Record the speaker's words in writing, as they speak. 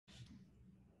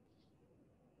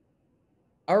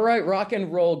All right, rock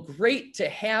and roll. Great to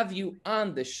have you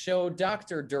on the show.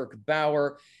 Dr. Dirk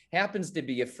Bauer happens to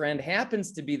be a friend,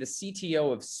 happens to be the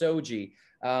CTO of Soji.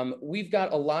 We've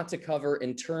got a lot to cover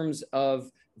in terms of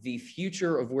the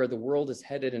future of where the world is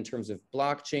headed in terms of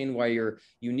blockchain, why you're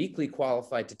uniquely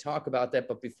qualified to talk about that.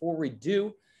 But before we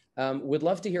do, we'd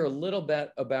love to hear a little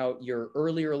bit about your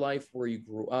earlier life, where you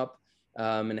grew up,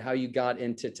 and how you got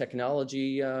into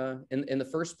technology in the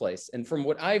first place. And from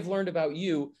what I've learned about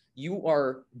you, you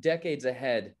are decades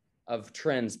ahead of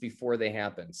trends before they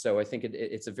happen. So I think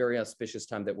it's a very auspicious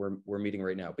time that we're meeting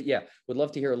right now. But yeah, would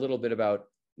love to hear a little bit about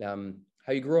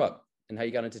how you grew up and how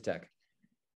you got into tech.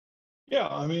 Yeah,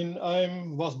 I mean, I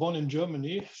was born in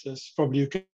Germany. That's probably you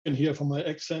can hear from my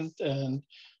accent. And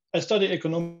I studied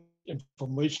economic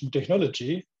information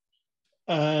technology.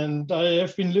 And I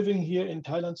have been living here in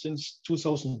Thailand since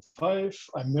 2005.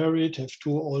 I'm married, have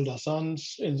two older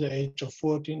sons in the age of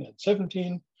 14 and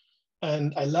 17.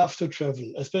 And I love to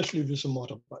travel, especially with a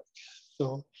motorbike.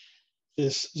 So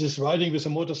this riding with a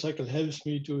motorcycle helps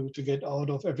me to get out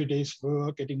of everyday's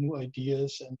work, getting new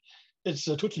ideas. And it's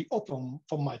totally open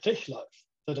from my tech life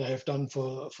that I have done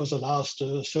for the last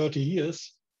 30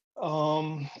 years.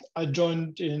 I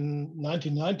joined in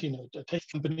 1990 a tech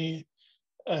company,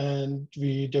 and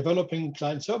we developing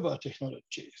client server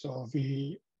technology. So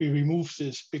we removed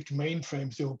this big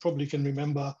mainframes. You probably can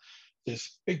remember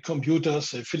these big computers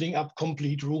filling up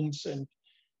complete rooms. And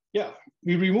yeah,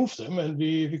 we removed them, and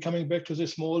we coming back to the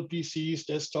small PCs,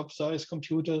 desktop size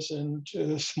computers, and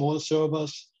small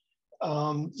servers.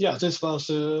 Yeah, this was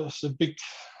the big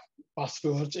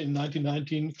buzzwords in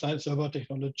 1919, client server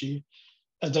technology.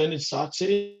 And then it starts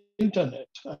the internet.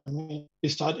 I mean, we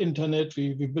start internet,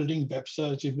 we're building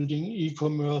websites, we're building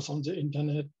e-commerce on the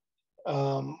internet.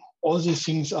 All these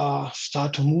things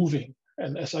start moving.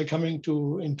 And as I coming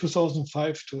in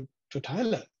 2005 to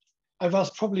Thailand, I was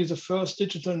probably the first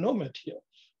digital nomad here.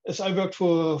 As I worked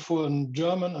for a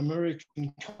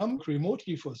German-American company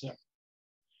remotely for them.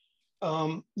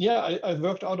 Yeah, I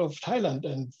worked out of Thailand,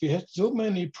 and we had so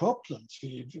many problems.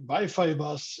 Wi-Fi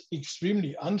was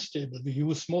extremely unstable. We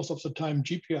used most of the time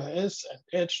GPRS and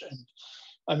Edge. And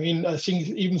I mean, I think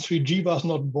even 3G was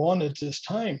not born at this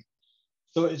time.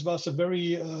 So it was a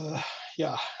very,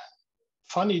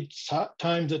 funny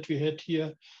time that we had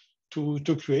here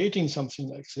to creating something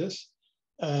like this.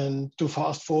 And to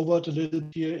fast forward a little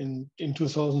bit here, in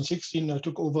 2016, I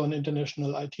took over an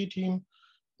international IT team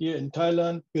here in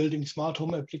Thailand, building smart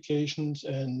home applications.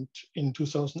 And in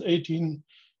 2018,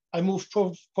 I moved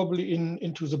probably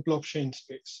into the blockchain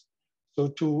space. So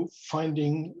to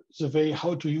finding the way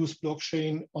how to use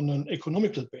blockchain on an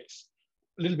economical base,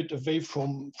 a little bit away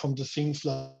from the things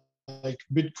like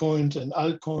Bitcoins and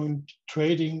altcoin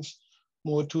tradings,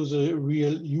 more to the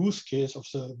real use case of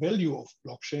the value of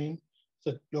blockchain,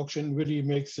 that blockchain really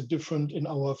makes a difference in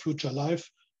our future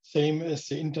life, same as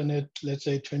the internet, let's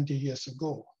say 20 years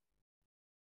ago.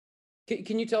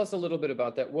 Can you tell us a little bit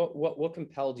about that? What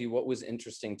compelled you? What was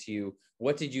interesting to you?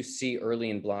 What did you see early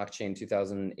in blockchain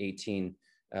 2018?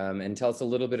 And tell us a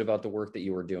little bit about the work that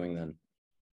you were doing then.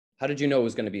 How did you know it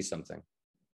was going to be something?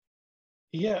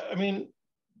 Yeah, I mean,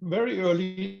 very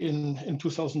early in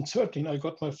 2013, I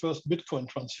got my first Bitcoin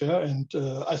transfer, and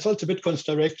I sold the Bitcoins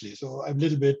directly. So I'm a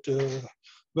little bit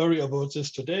worried about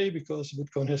this today, because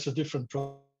Bitcoin has a different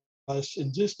price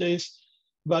in these days.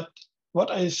 But what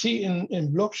I see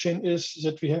in blockchain is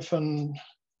that we have an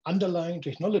underlying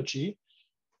technology.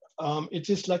 It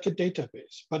is like a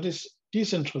database, but it's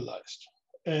decentralized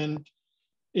and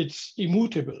it's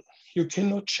immutable. You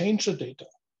cannot change the data.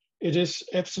 It is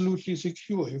absolutely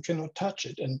secure. You cannot touch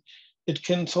it, and it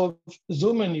can solve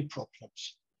so many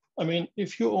problems. I mean,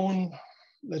 if you own,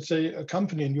 let's say, a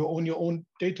company and you own your own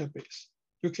database,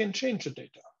 you can change the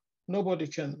data. Nobody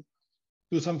can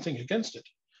do something against it.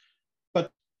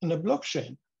 But in a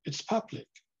blockchain, it's public.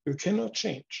 You cannot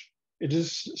change. It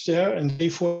is there and stay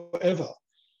forever.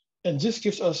 And this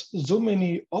gives us so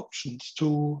many options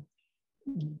to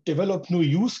develop new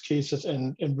use cases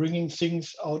and bringing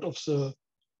things out of the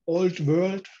old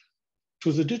world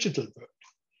to the digital world.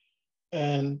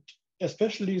 And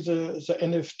especially the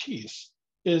NFTs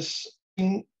is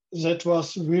something that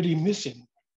was really missing.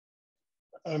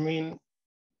 I mean,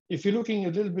 if you're looking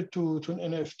a little bit to an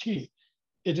NFT,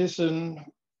 it is a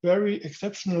very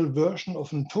exceptional version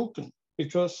of a token,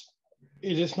 because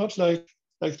it is not like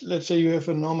let's say you have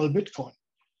a normal Bitcoin.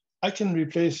 I can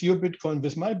replace your Bitcoin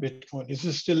with my Bitcoin. This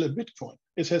is still a Bitcoin.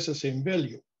 It has the same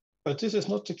value. But this is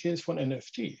not the case for an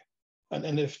NFT. An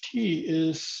NFT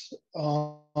is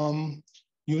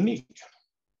unique.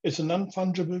 It's a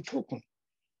non-fungible token.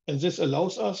 And this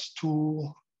allows us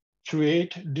to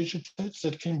create digitals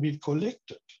that can be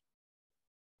collected.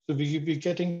 So we're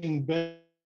getting back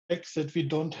that we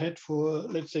don't had for,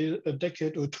 let's say, a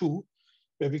decade or two,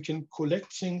 where we can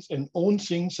collect things and own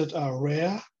things that are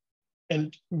rare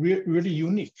and really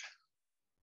unique.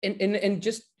 And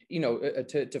just,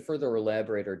 to further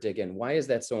elaborate or dig in, why is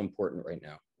that so important right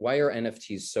now? Why are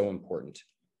NFTs so important,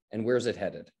 and where's it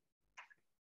headed?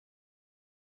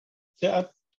 There are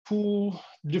two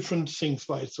different things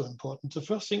why it's so important. The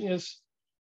first thing is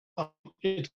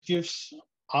it gives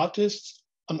artists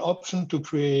an option to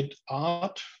create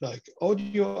art, like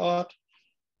audio art,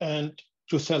 and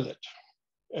to sell it.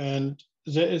 And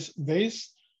there is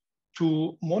ways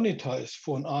to monetize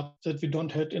for an art that we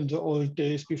don't have in the old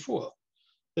days before.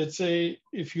 Let's say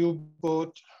if you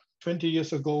bought 20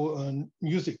 years ago a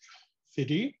music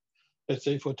CD, let's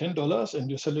say for $10, and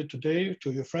you sell it today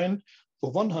to your friend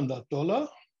for $100,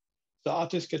 the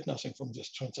artist get nothing from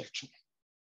this transaction.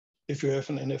 If you have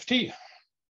an NFT,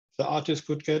 the artist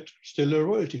could get still a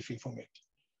royalty fee from it.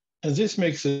 And this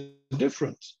makes a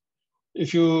difference.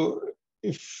 If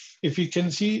we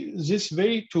can see this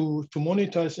way to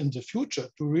monetize in the future,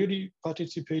 to really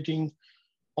participating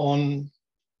on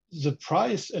the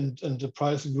price and the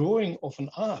price growing of an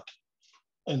art,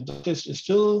 and this is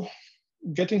still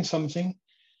getting something,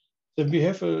 then we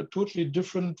have a totally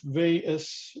different way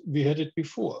as we had it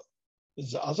before.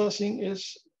 The other thing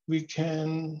is we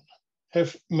can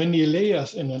have many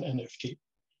layers in an NFT.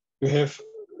 You have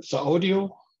the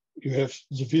audio, you have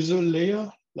the visual layer,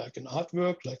 like an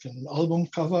artwork, like an album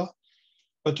cover,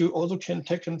 but you also can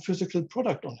take a physical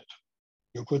product on it.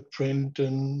 You could print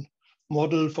a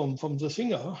model from the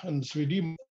singer and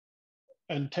 3D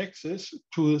and tag this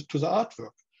to the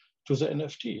artwork, to the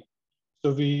NFT.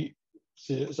 So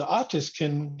the artist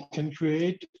can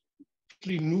create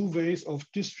new ways of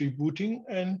distributing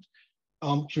and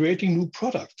creating new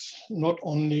products, not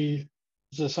only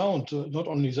the sound, not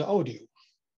only the audio.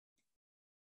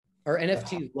 Are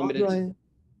NFTs limited?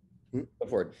 Go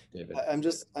for it, David. I'm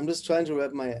just trying to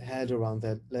wrap my head around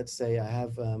that. Let's say I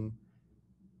have,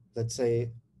 let's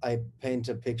say I paint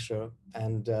a picture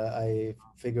and I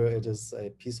figure it is a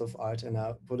piece of art and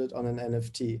I put it on an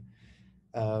NFT.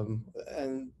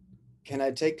 And can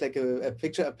I take like a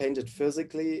picture I painted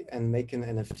physically and make an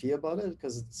NFT about it?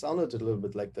 Because it sounded a little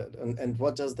bit like that. And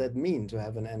what does that mean to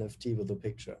have an NFT with a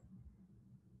picture?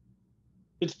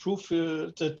 It's proof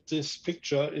that this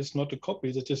picture is not a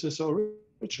copy, that this is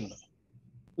original.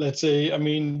 Let's say, I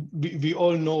mean, we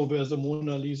all know where the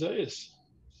Mona Lisa is.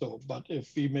 So, but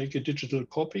if we make a digital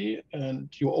copy and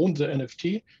you own the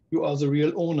NFT, you are the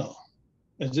real owner.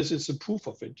 And this is the proof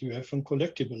of it. You have a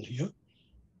collectible here.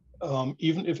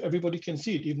 Even if everybody can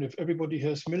see it, even if everybody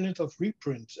has millions of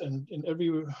reprints, and in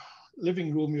every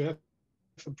living room you have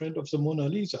a print of the Mona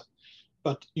Lisa,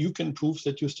 but you can prove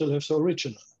that you still have the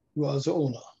original. You are the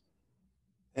owner.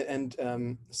 And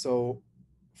so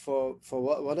for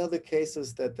what are the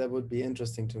cases that would be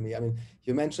interesting to me? I mean,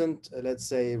 you mentioned, let's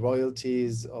say,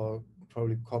 royalties or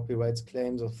probably copyrights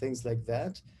claims or things like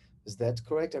that. Is that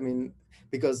correct? I mean,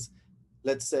 because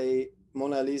let's say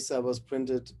Mona Lisa was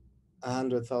printed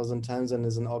 100,000 times and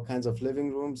is in all kinds of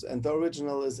living rooms, and the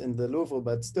original is in the Louvre,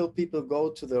 but still people go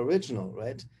to the original,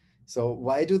 right? So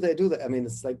why do they do that? I mean,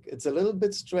 it's like, it's a little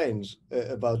bit strange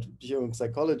about human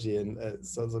psychology, and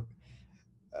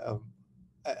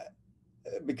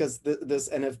because this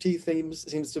NFT theme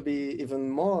seems to be even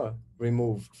more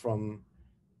removed from,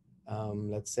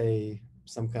 let's say,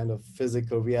 some kind of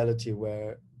physical reality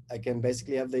where I can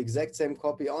basically have the exact same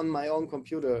copy on my own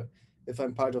computer if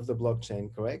I'm part of the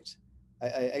blockchain, correct?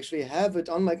 I actually have it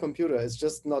on my computer. It's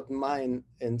just not mine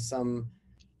in some,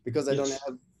 because I don't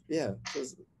have, yeah.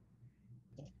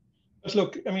 But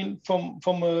look, I mean, from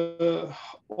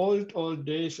old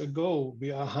days ago,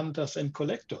 we are hunters and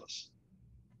collectors.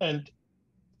 And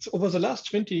over the last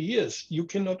 20 years, you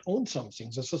cannot own something.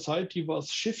 The society was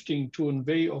shifting to a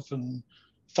way of a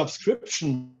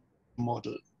subscription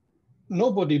model.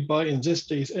 Nobody buy in these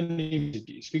days any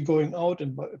CDs. We're going out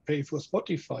and pay for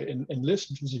Spotify and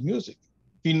listen to the music.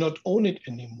 We not own it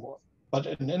anymore. But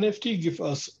an NFT gives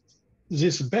us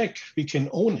this back. We can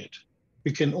own it.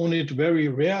 We can own it very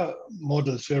rare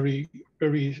models, very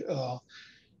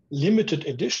limited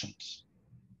editions.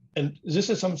 And this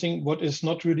is something what is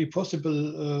not really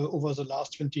possible over the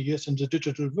last 20 years in the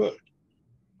digital world.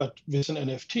 But with an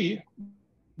NFT,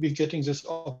 we're getting these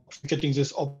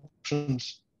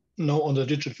options now on the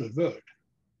digital world.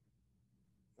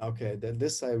 Okay,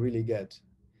 this I really get.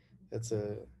 That's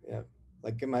yeah,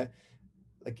 like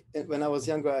when I was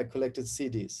younger, I collected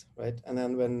CDs, right? And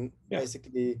then when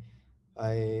basically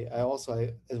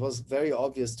it was very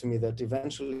obvious to me that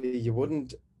eventually you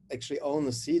wouldn't actually own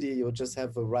a CD, you would just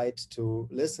have the right to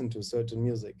listen to certain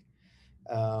music,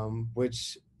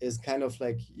 which is kind of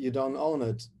like you don't own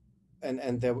it.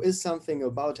 And there is something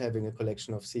about having a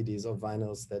collection of CDs or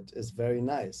vinyls that is very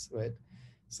nice, right?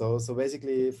 So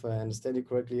basically, if I understand you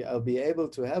correctly, I'll be able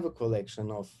to have a collection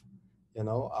of,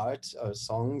 art or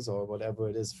songs or whatever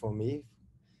it is for me,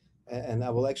 and I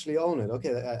will actually own it.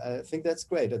 Okay, I think that's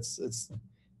great. It's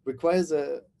requires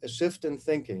a shift in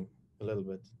thinking a little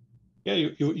bit. Yeah,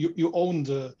 you own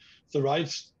the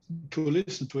rights to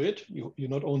listen to it. You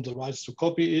not own the rights to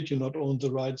copy it. You not own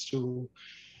the rights to.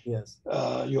 Yes.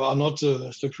 You are not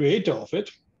the creator of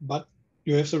it, but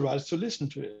you have the rights to listen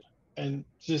to it. And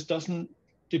this doesn't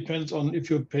depend on if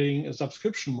you're paying a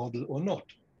subscription model or not.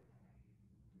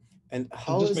 And And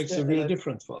how this is makes the a real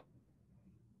difference for us.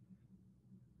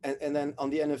 and then on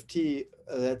the NFT,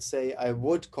 let's say I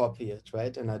would copy it,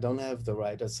 right? And I don't have the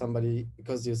right as somebody,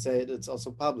 because you say it's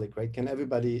also public, right? Can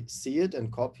everybody see it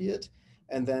and copy it?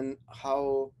 And then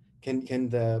how can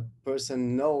the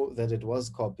person know that it was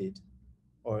copied?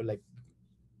 Or like,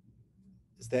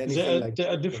 is there anything like There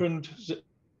are that?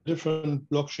 different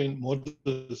blockchain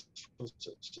models.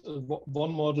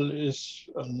 One model is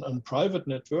a private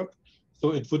network,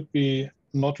 so it would be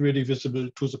not really visible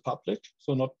to the public.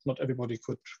 So not everybody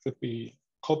could be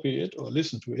copy it or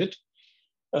listen to it.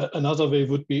 Another way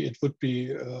would be it would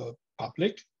be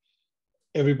public.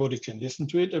 Everybody can listen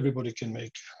to it. Everybody can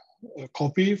make a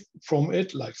copy from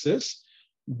it like this,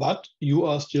 but you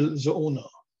are still the owner.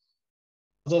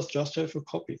 Others just have a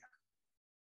copy.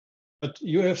 But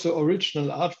you have the original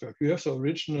artwork. You have the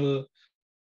original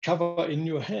cover in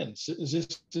your hands.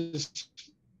 This is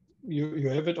you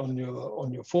have it on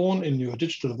your phone, in your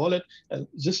digital wallet, and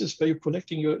this is where you're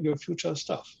collecting your future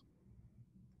stuff.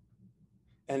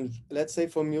 And let's say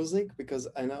for music, because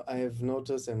I know I have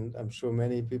noticed, and I'm sure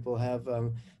many people have,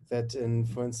 that in,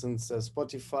 for instance,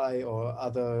 Spotify or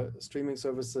other streaming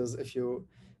services, if you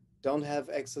don't have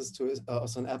access to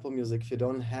also on Apple Music, if you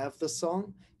don't have the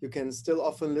song, you can still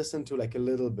often listen to like a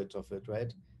little bit of it,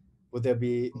 right? Would there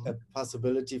be a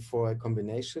possibility for a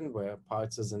combination where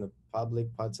parts is in a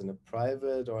public, parts in a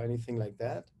private, or anything like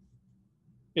that?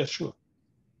 Yes, sure.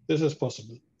 This is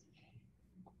possible.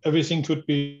 Everything could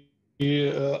be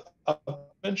I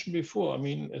mentioned before. I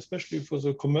mean, especially for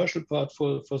the commercial part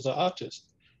for the artist.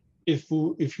 If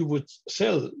you would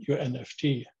sell your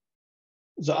NFT,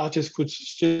 the artist could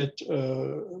still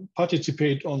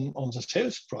participate on the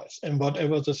sales price, and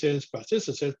whatever the sales price is,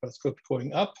 the sales price could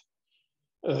going up.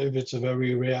 If it's a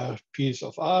very rare piece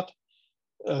of art,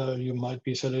 you might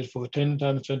be selling it for 10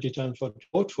 times, 20 times what you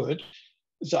bought for it.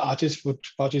 The artist would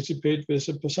participate with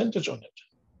a percentage on it.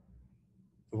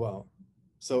 Wow.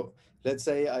 So let's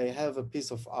say I have a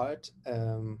piece of art,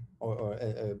 or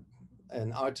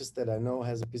an artist that I know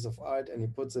has a piece of art, and he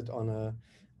puts it on a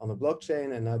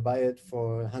blockchain, and I buy it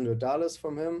for $100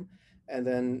 from him, and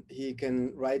then he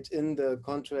can write in the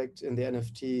contract in the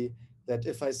NFT that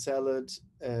if I sell it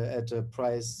at a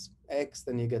price X,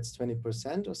 then he gets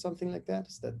 20% or something like that.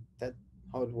 Is that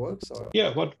how it works? Or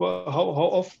Yeah, how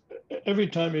often? Every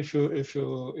time if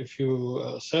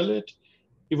you sell it,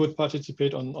 you would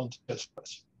participate on the sales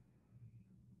price.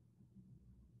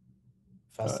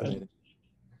 fascinating.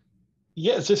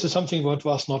 Yes, this is something what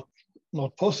was not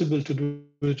possible to do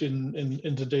it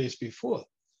in the days before.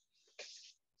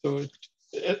 So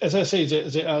as I say,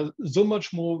 there are so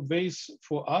much more ways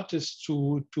for artists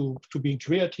to being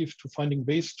creative, to finding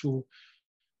ways to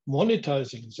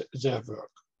monetizing their work.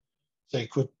 They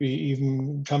could be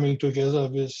even coming together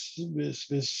with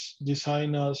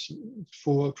designers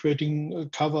for creating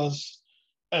covers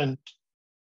and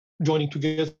joining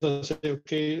together, say,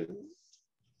 okay,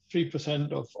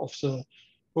 3% of the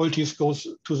royalties goes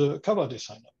to the cover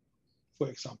designer, for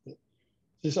example.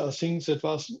 These are things that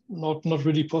was not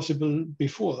really possible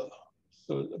before.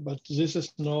 So, but this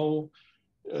is now,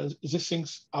 these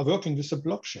things are working with the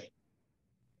blockchain,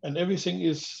 and everything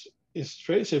is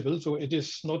traceable. So it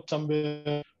is not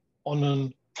somewhere on a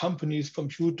company's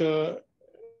computer,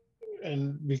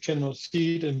 and we cannot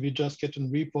see it, and we just get a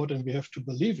report, and we have to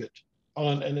believe it.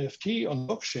 On an NFT on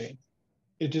blockchain,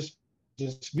 it is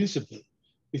visible.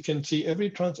 We can see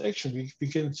every transaction. We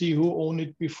can see who owned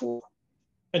it before,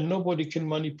 and nobody can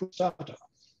manipulate data.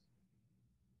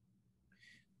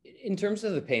 In terms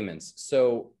of the payments,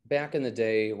 so back in the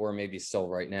day, or maybe still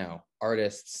right now,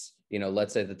 artists,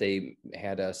 let's say that they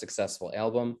had a successful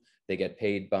album, they get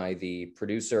paid by the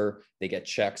producer, they get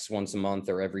checks once a month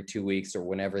or every 2 weeks or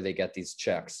whenever they get these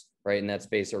checks, right? And that's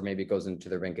based, or maybe it goes into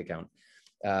their bank account.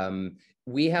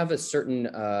 We have a certain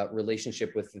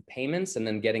relationship with the payments and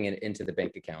then getting it into the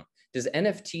bank account. Does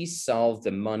NFT solve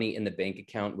the money in the bank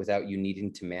account without you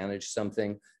needing to manage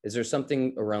something? Is there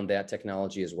something around that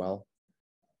technology as well?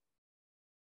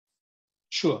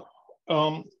 Sure.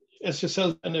 As you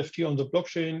sell NFT on the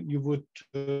blockchain, you would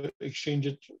exchange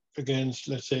it against,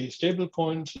 let's say, stable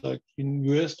coins like in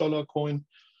US dollar coin.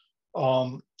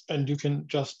 And you can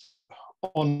just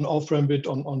on-off ramp it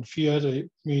on fiat. It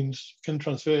means you can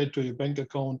transfer it to your bank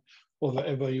account or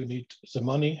wherever you need the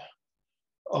money.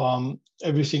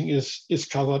 Everything is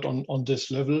covered on this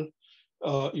level.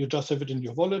 You just have it in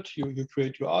your wallet. You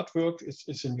create your artwork.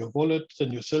 It's in your wallet.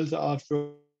 Then you sell the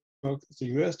artwork, the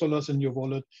US dollars in your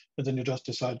wallet, and then you just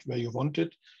decide where you want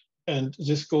it. And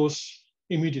this goes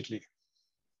immediately.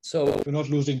 So you're not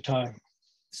losing time.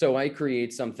 So I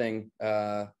create something,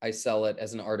 I sell it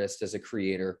as an artist, as a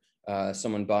creator.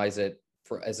 Someone buys it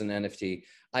as an NFT.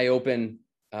 I open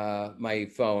my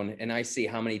phone and I see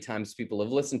how many times people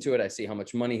have listened to it. I see how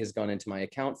much money has gone into my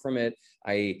account from it.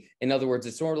 In other words,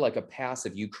 it's sort of like a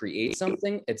passive. You create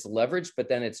something, it's leveraged, but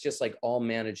then it's just like all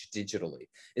managed digitally.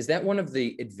 Is that one of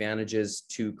the advantages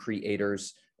to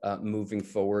creators moving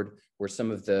forward, where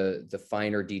some of the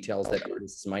finer details that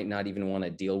artists might not even want to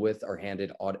deal with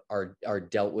are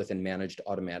dealt with and managed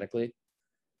automatically?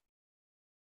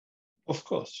 Of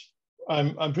course,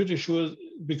 I'm pretty sure,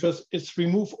 because it's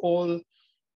remove all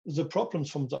the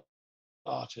problems from the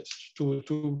artist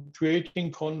to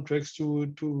creating contracts,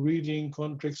 to reading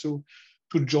contracts, to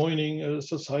joining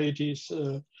societies,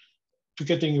 to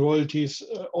getting royalties.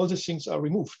 All these things are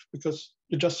removed because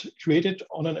you just create it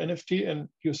on an NFT and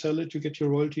you sell it, you get your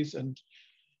royalties, and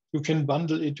you can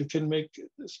bundle it, you can make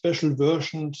special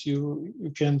versions, you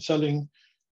can selling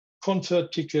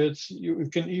concert tickets, you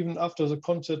can even after the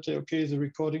concert say, okay, the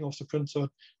recording of the concert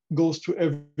goes to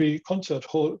every concert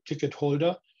ticket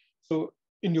holder. So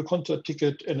in your concert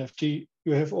ticket NFT,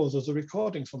 you have also the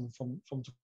recordings from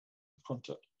the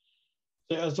concert.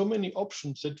 There are so many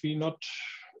options that we not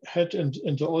had in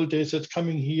the old days that's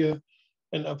coming here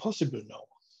and are possible now.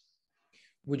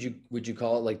 Would you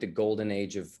call it like the golden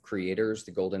age of creators,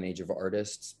 the golden age of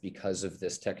artists, because of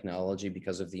this technology,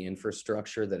 because of the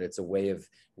infrastructure, that it's a way of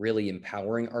really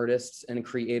empowering artists and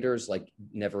creators like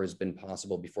never has been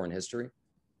possible before in history?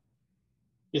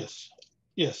 Yes,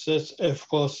 that's of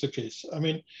course the case. I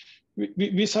mean,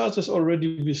 we saw this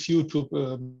already with YouTube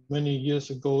many years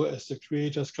ago, as the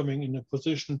creators coming in a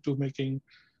position to making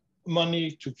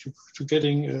money, to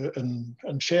getting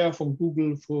a share from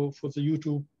Google for the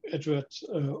YouTube adverts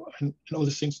and all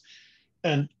these things.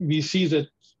 And we see that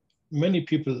many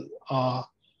people are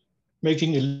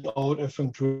making a living out of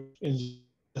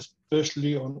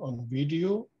especially on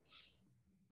video.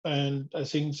 And I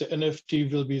think the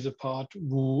NFT will be the part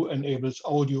who enables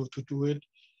audio to do it.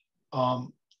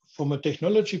 From a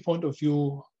technology point of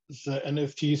view, the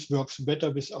NFTs works better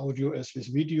with audio as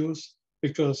with videos,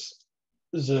 because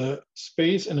the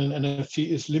space in an NFT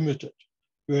is limited.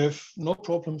 You have no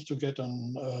problems to get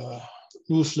an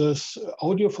lossless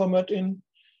audio format in,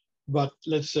 but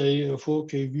let's say a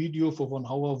 4K video for 1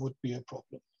 hour would be a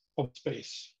problem of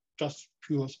space, just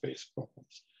pure space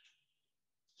problems.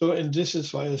 So, and this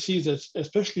is why I see that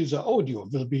especially the audio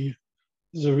will be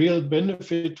the real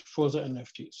benefit for the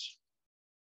NFTs.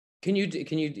 Can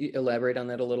you elaborate on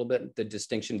that a little bit, the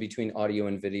distinction between audio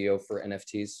and video for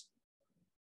NFTs?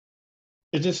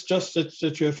 It is just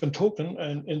that you have a token,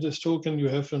 and in this token you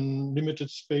have a limited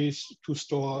space to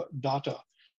store data.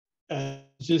 And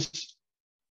this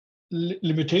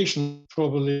limitation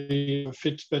probably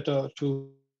fits better to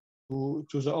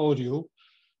the audio,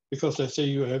 because let's say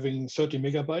you're having 30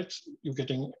 megabytes, you're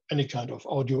getting any kind of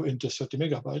audio into 30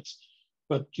 megabytes,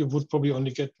 but you would probably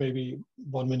only get maybe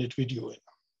 1 minute video in.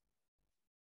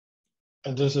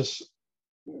 And this is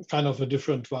kind of a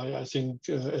different why I think,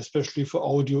 especially for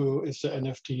audio, is the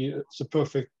NFT the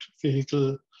perfect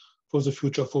vehicle for the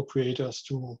future for creators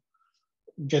to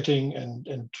getting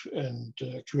and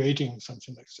creating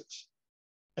something like this.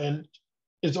 And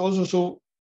it's also so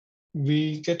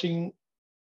we getting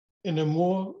in a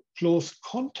more close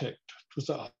contact to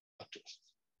the artist.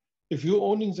 If you're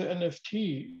owning the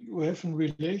NFT, you have a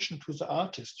relation to the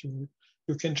artist. You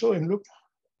can show him, look,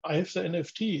 I have the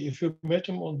NFT. If you met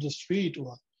him on the street,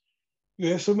 or you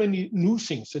have so many new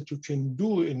things that you can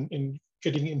do in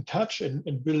getting in touch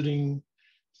and building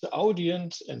the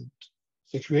audience, and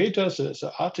the creators,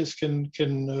 the artists can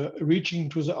reaching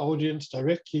to the audience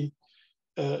directly.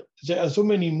 There are so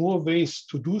many more ways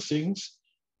to do things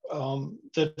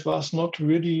that was not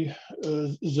really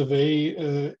the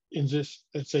way in this,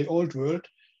 let's say, old world,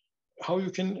 how you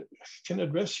can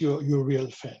address your real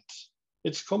fans.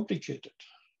 it's complicated.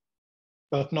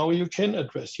 But now you can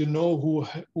address, you know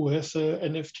who has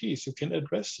NFTs, you can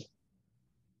address them.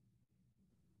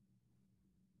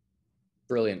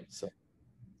 Brilliant. So,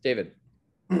 David.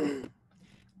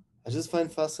 I just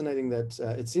find fascinating that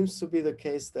it seems to be the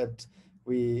case that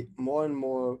we more and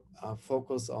more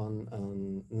focus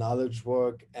on knowledge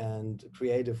work and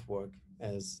creative work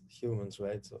as humans,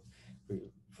 right? So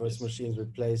first machines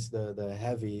replace the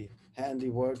heavy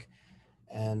handiwork,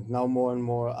 and now more and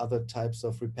more other types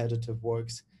of repetitive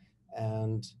works.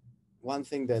 And one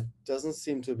thing that doesn't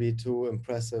seem to be too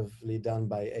impressively done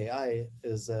by AI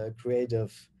is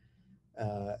creative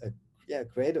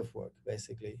work,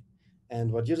 basically.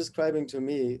 And what you're describing to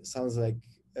me sounds like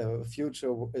a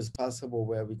future is possible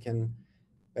where we can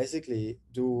basically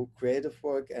do creative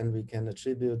work and we can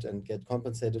attribute and get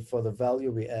compensated for the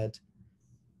value we add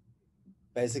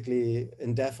basically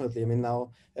indefinitely. I mean,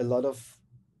 now a lot of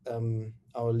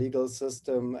our legal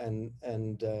system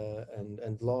and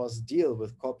laws deal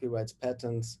with copyrights,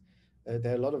 patents.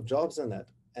 There are a lot of jobs in that.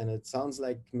 And it sounds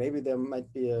like maybe there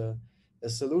might be a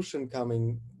solution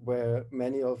coming where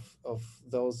many of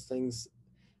those things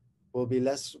will be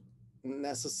less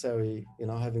necessary,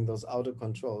 having those outer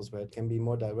controls where it can be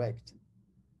more direct.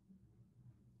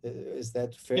 Is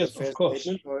that fair? Yes, fair of course.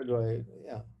 statement, or do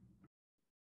I,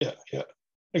 Yeah,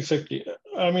 exactly.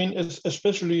 I mean,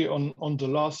 especially on the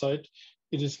law side,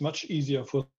 it is much easier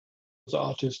for the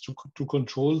artist to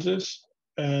control this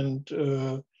and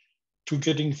to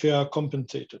getting fair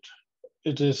compensated.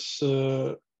 It is,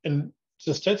 and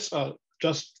the stats are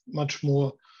just much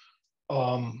more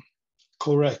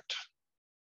correct.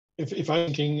 If I'm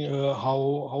thinking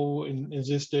how in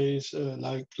these days,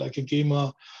 like a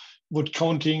gamer would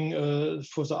counting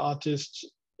for the artist,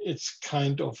 it's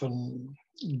kind of a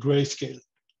grayscale,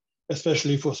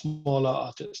 especially for smaller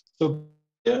artists. So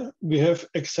here we have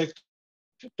exact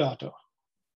data.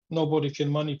 Nobody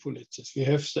can manipulate this. We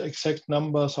have the exact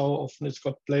numbers, how often it's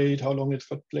got played, how long it's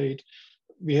got played.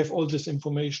 We have all this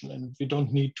information, and we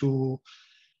don't need to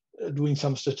doing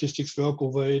some statistics work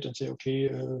over it and say, okay,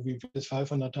 we did this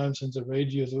 500 times in the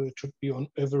radio, so it should be on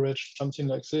average something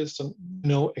like this, and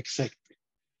know exactly.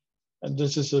 And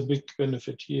this is a big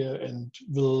benefit here, and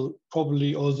will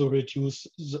probably also reduce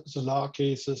the law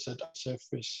cases that I have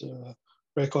with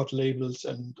record labels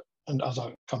and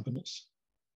other companies.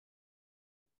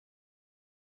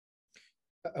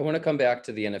 I want to come back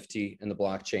to the NFT and the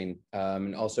blockchain,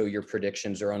 and also your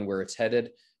predictions around where it's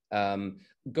headed.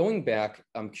 Going back,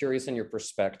 I'm curious in your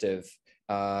perspective.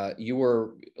 You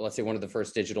were, let's say, one of the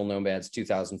first digital nomads,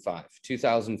 2005.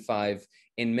 2005,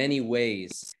 in many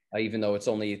ways, even though it's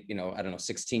only, I don't know,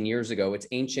 16 years ago, it's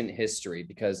ancient history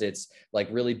because it's like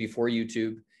really before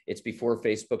YouTube. It's before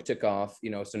Facebook took off,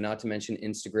 so not to mention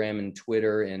Instagram and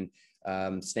Twitter and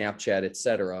Snapchat, et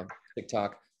cetera,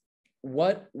 TikTok.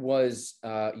 What was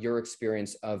your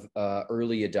experience of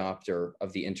early adopter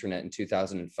of the internet in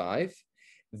 2005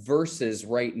 versus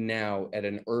right now at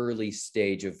an early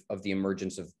stage of the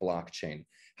emergence of blockchain?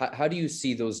 How do you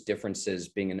see those differences,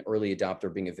 being an early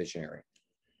adopter, being a visionary?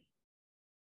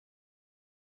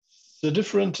 The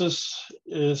differences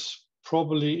is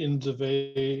probably in the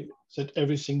way that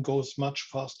everything goes much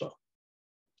faster.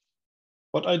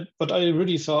 But I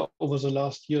really saw over the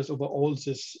last years, over all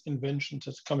these inventions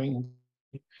that's coming,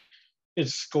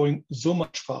 it's going so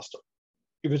much faster.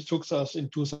 If it took us in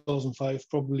 2005,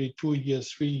 probably 2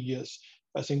 years, 3 years,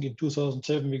 I think in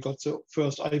 2007, we got the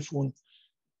first iPhone,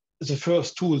 the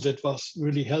first tool that was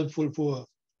really helpful for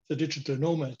the digital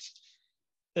nomads.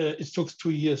 It took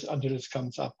 2 years until it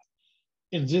comes up.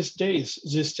 In these days,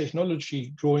 this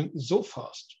technology growing so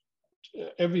fast,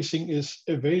 everything is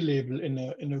available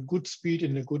in a good speed,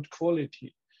 in a good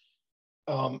quality.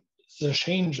 The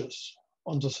changes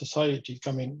on the society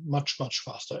coming much, much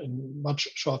faster in much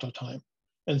shorter time.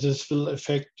 And this will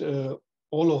affect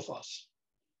all of us.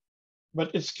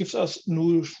 But it gives us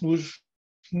new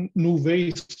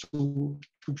ways to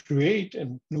create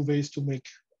and new ways to make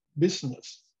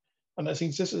business. And I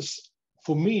think this is,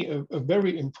 for me, a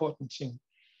very important thing,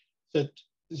 that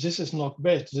this is not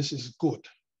bad, this is good.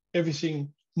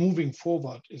 Everything moving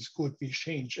forward is good, we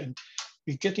change, and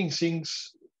we're getting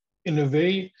things in a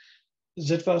way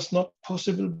that was not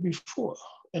possible before.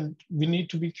 And we need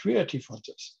to be creative on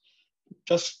this.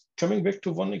 Just coming back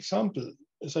to one example,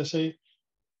 as I say,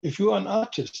 if you are an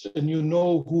artist and you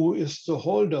know who is the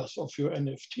holders of your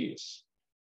NFTs,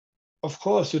 of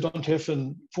course, you don't have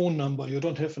a phone number, you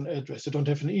don't have an address, you don't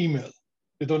have an email,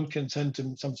 you can send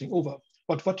them something over.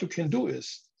 But what you can do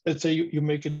is, let's say you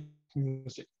make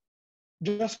music,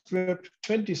 just grab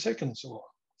 20 seconds or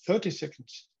 30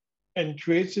 seconds and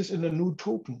creates this in a new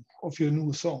token of your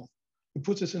new song. You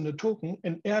put this in a token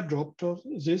and airdrop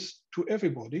this to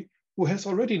everybody who has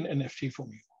already an NFT from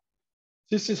you.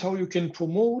 This is how you can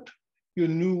promote your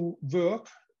new work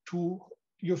to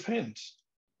your fans.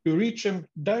 You reach them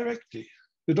directly.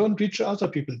 You don't reach other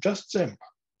people, just them.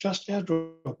 Just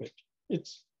airdrop it.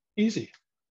 It's easy.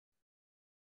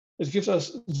 It gives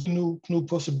us new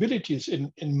possibilities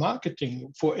in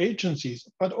marketing for agencies,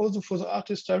 but also for the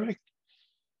artists direct.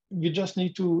 We just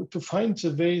need to find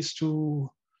the ways to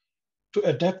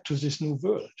adapt to this new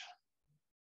world.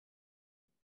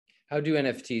 How do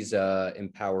NFTs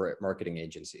empower marketing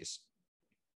agencies?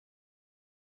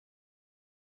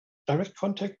 Direct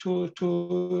contact to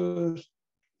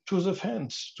the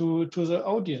fans, to the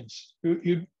audience.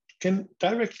 You can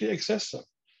directly access them.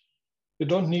 You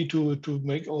don't need to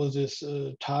make all this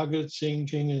target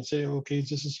thinking and say, okay,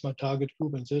 this is my target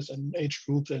group and this and age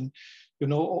groups and you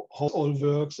know how it all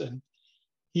works. And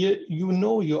here you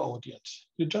know your audience.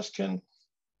 You just can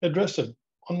address them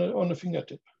on a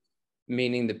fingertip.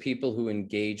 Meaning the people who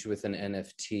engage with an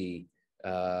NFT,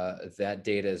 that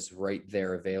data is right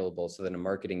there available so that a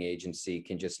marketing agency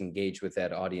can just engage with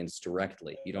that audience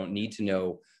directly. You don't need to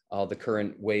know the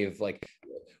current way of like,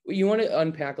 you want to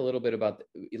unpack a little bit about,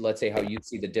 let's say, how you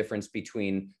see the difference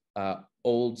between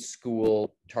old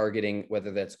school targeting,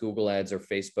 whether that's Google ads or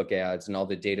Facebook ads and all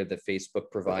the data that Facebook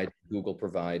provides, Google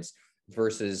provides,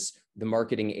 versus the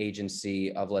marketing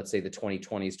agency of, let's say, the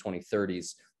 2020s,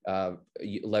 2030s,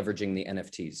 leveraging the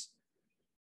NFTs?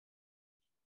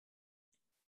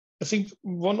 I think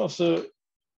one of the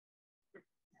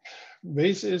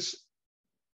ways is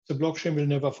the blockchain will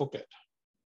never forget.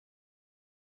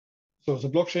 So the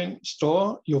blockchain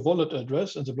store your wallet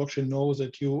address and the blockchain knows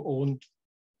that you owned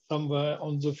somewhere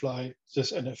on the fly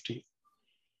this NFT.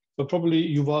 So probably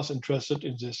you was interested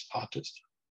in this artist.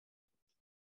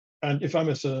 And if I'm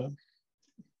as a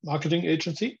marketing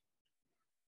agency,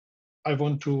 I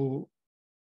want to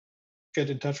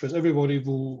get in touch with everybody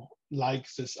who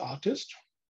likes this artist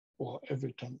or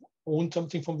every time own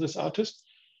something from this artist.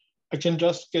 I can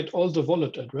just get all the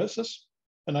wallet addresses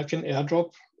and I can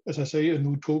airdrop, as I say, a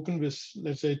new token with,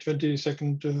 let's say,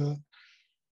 20-second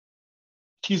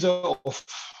teaser of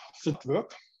the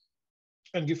artwork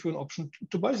and give you an option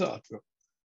to buy the artwork.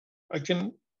 I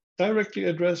can directly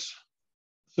address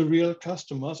the real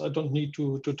customers. I don't need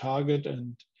to target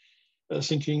and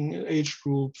thinking age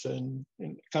groups and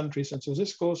countries. And so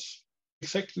this goes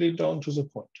exactly down to the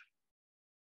point.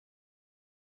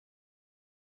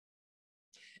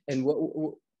 And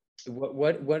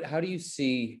how do you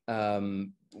see,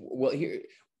 well, here,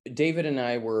 David and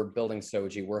I were building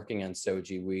Soji, working on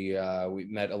Soji. We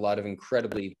met a lot of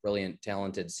incredibly brilliant,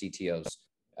 talented CTOs.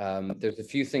 There's a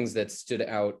few things that stood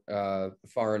out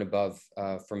far and above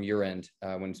from your end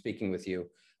when speaking with you.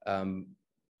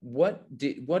 What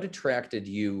attracted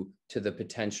you to the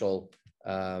potential?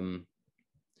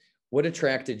 What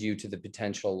attracted you to the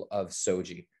potential of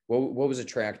Soji? What was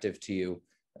attractive to you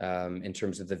in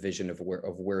terms of the vision of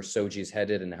where Soji is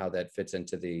headed and how that fits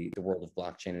into the world of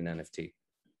blockchain and NFT?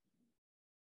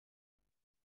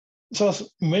 So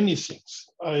many things.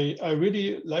 I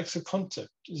really like the concept.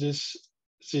 These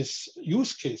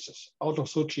use cases out of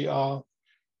Soji are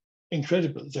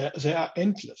incredible. They are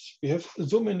endless. We have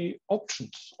so many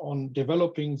options on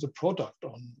developing the product,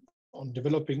 on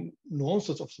developing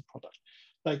nuances of the product.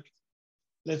 Like,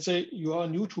 let's say you are a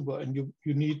YouTuber and you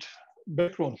need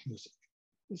background music.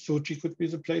 Soji could be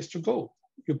the place to go.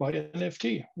 You buy an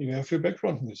NFT, you have your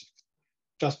background music.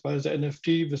 Just buy the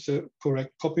NFT with the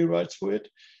correct copyrights for it,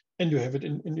 and you have it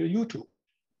in your YouTube.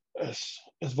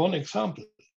 As one example,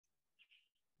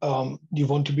 you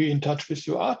want to be in touch with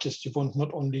your artist. You want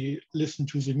not only listen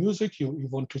to the music, you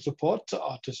want to support the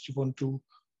artist. You want to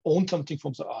own something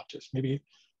from the artist. Maybe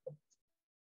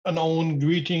an own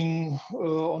greeting,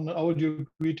 on an audio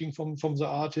greeting from the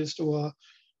artist, or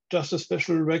just a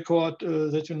special record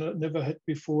that you never had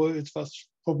before. It was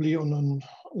probably on a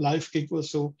live gig or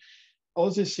so. All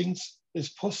these things is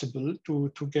possible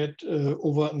to get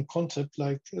over a concept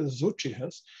like Soji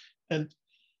has. And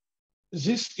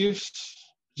this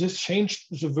changed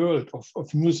the world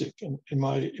of music in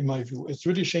my view. It's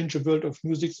really changed the world of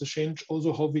music. It's changed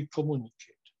also how we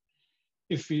communicate.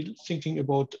 If we're thinking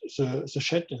about the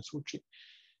chat in Soji,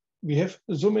 we have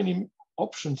so many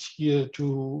options here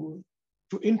to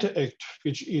interact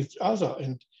with each other,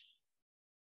 and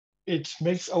it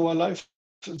makes our life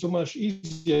so much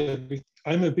easier.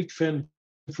 I'm a big fan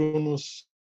of synchronous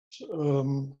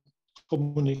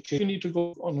communication. You need to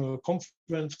go on a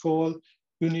conference call.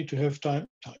 You need to have time.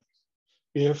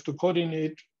 We have to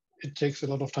coordinate. It takes a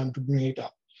lot of time to bring it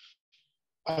up.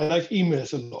 I like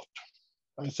emails a lot.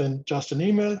 I send just an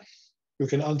email. You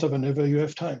can answer whenever you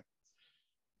have time.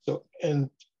 So, and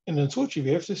in Soji,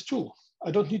 we have this too.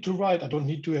 I don't need to write. I don't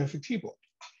need to have a keyboard.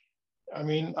 I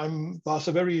mean, was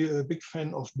a very big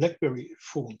fan of BlackBerry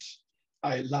phones.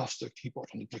 I love the keyboard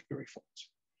on the BlackBerry phones.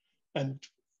 And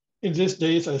in these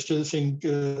days, I still think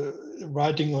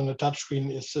writing on a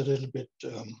touchscreen is a little bit,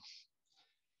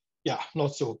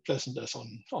 not so pleasant as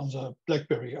on the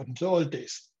BlackBerry on the old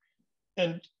days.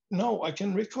 And now I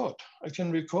can record. I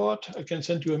can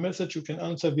send you a message, you can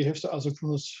answer. We have the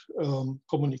asynchronous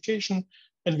communication,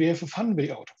 and we have a fun way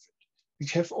out of it. We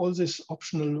have all these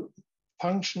optional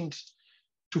functions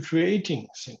to creating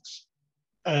things.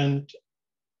 And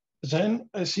then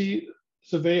I see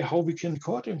the way how we can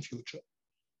record in future.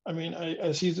 I mean,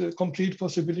 I see the complete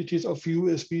possibilities of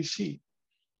USB-C.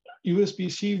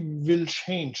 USB-C will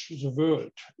change the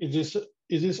world. It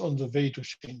is on the way to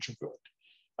change the world.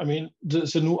 I mean,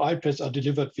 the new iPads are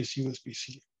delivered with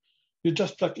USB-C. You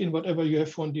just plug in whatever you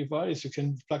have on device. You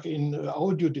can plug in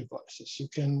audio devices. You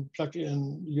can plug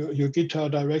in your guitar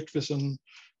direct with an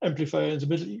amplifier in the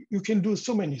middle. You can do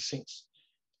so many things.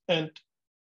 And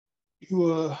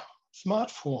your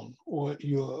smartphone or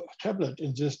your tablet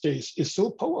in these days is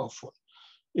so powerful.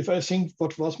 If I think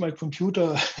what was my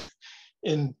computer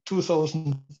in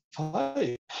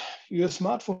 2005, your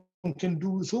smartphone can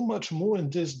do so much more in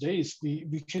these days.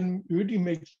 We can really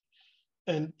make,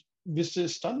 and with the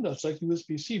standards like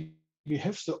USB-C, we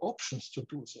have the options to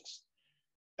do this.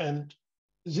 And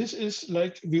this is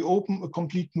like we open a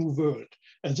complete new world.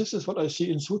 And this is what I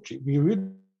see in Soji. We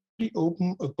really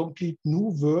open a complete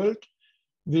new world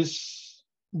with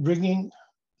bringing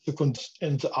the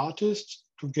and the artists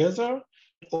together,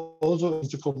 also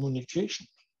the communication.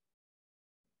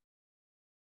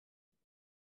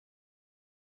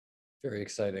 Very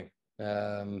exciting.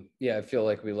 I feel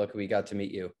like we got to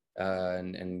meet you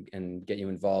and get you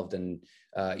involved, and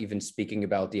even speaking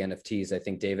about the NFTs. I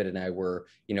think David and I were,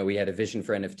 we had a vision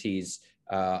for NFTs,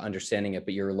 understanding it,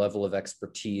 but your level of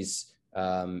expertise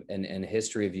and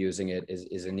history of using it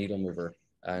is a needle mover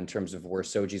in terms of where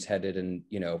Soji's headed, and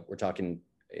we're talking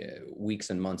weeks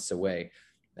and months away.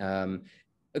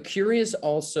 Curious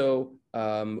also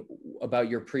about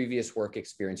your previous work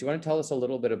experience. You want to tell us a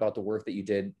little bit about the work that you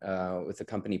did with the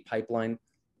company Pipeline,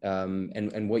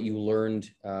 and what you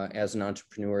learned as an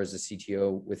entrepreneur, as a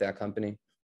CTO with that company?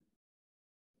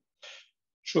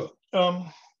 Sure.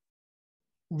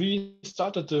 We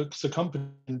started the company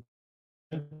in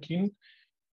 2019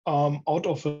 out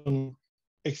of an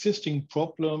existing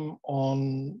problem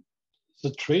on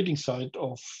the trading side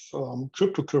of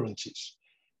cryptocurrencies.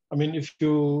 I mean, if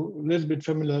you're a little bit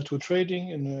familiar to trading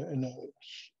in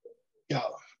a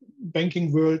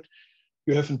banking world,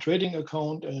 you have a trading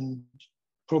account, and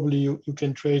probably you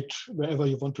can trade wherever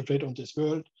you want to trade on this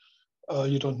world.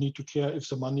 You don't need to care if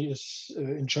the money is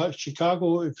in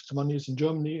Chicago, if the money is in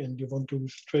Germany, and you want to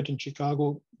trade in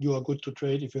Chicago, you are good to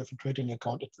trade. If you have a trading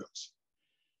account, it works.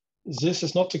 This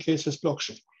is not the case with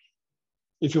blockchain.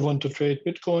 If you want to trade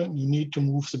Bitcoin, you need to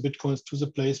move the Bitcoins to the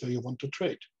place where you want to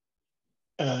trade.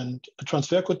 And a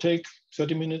transfer could take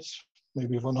 30 minutes,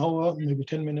 maybe 1 hour, maybe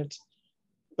 10 minutes,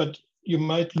 but you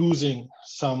might losing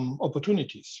some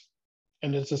opportunities.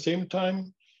 And at the same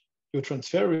time, you're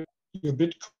transferring your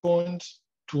Bitcoins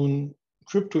to a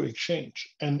crypto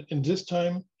exchange. And in this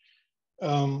time,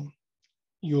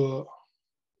 your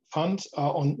funds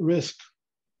are on risk.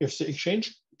 If the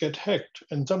exchange get hacked,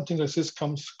 and something like this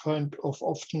comes kind of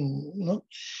often,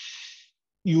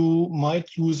 you might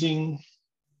losing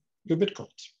your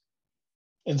Bitcoins.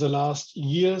 In the last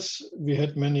years, we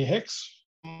had many hacks,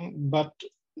 but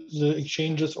the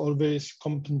exchanges always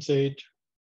compensate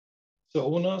the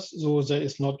owners, so there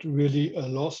is not really a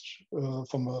loss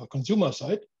from a consumer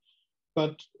side,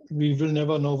 but we will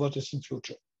never know what is in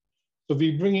future. So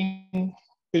we're bringing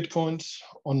Bitcoins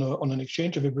on an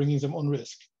exchange, and we're bringing them on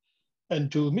risk.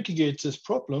 And to mitigate these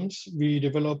problems, we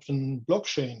developed a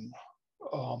blockchain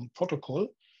protocol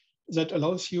that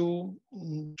allows you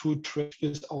to trade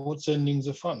without sending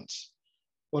the funds.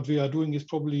 What we are doing is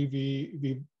probably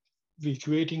we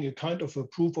creating a kind of a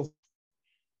proof of,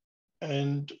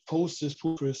 and post this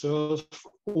proof reserve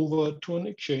over to an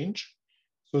exchange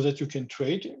so that you can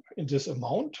trade in this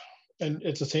amount. And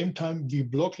at the same time, we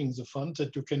blocking the funds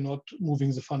that you cannot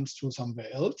moving the funds to somewhere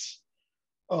else.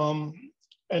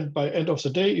 And by end of the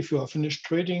day, if you are finished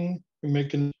trading, you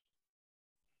make an.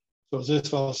 So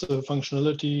this was a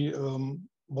functionality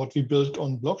what we built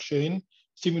on blockchain,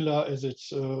 similar as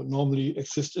it's normally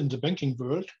exists in the banking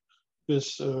world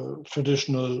with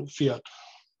traditional fiat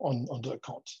on the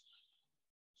accounts.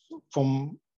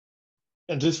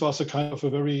 And this was a kind of a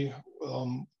very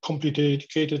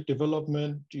complicated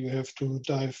development. You have to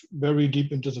dive very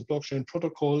deep into the blockchain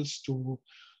protocols to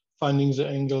finding the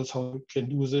angles, how you can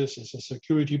do this. It's a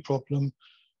security problem.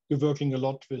 We're working a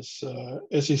lot with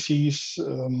SECs,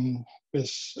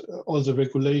 with all the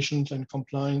regulations and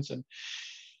compliance. And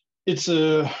it's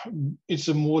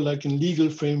a more like a legal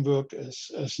framework as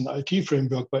an IT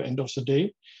framework by end of the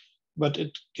day. But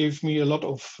it gave me a lot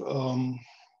of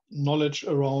knowledge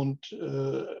around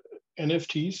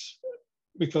NFTs,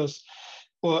 because,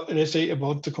 or let's say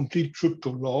about the complete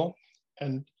crypto law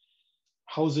and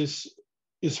how this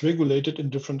is regulated in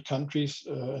different countries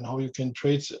and how you can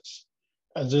trade this.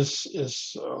 And this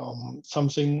is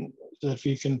something that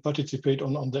we can participate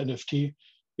on the NFT,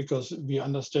 because we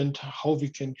understand how we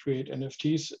can create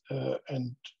NFTs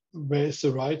and where is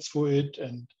the rights for it,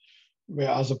 and where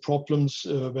are the problems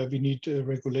where we need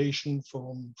regulation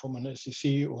from an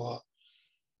SEC or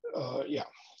yeah,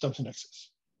 something like this.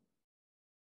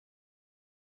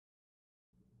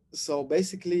 So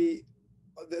basically,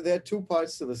 there are two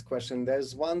parts to this question.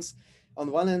 There's on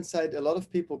one hand side, a lot of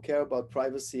people care about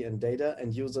privacy and data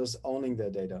and users owning their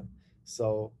data.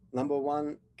 So number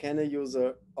one, can a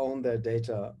user own their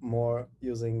data more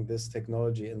using this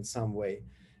technology in some way?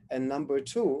 And number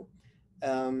two,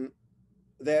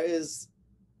 there is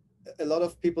a lot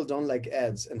of people don't like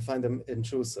ads and find them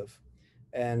intrusive.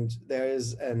 And there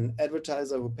is an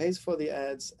advertiser who pays for the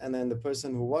ads, and then the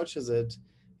person who watches it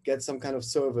gets some kind of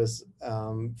service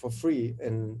for free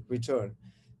in return.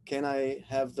 Can I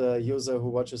have the user who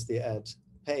watches the ad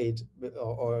paid,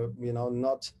 or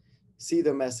not see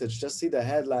the message, just see the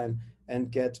headline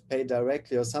and get paid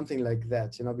directly, or something like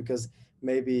that? Because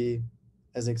maybe,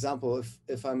 as an example,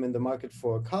 if I'm in the market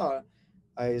for a car,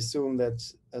 I assume that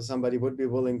somebody would be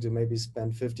willing to maybe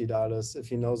spend $50 if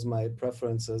he knows my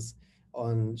preferences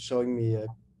on showing me a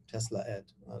Tesla ad.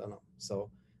 I don't know. So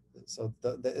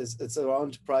it's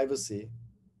around privacy.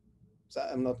 So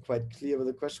I'm not quite clear with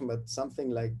the question, but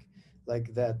something like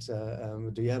that.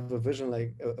 Do you have a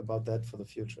vision about that for the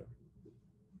future?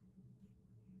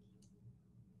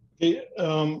 Okay,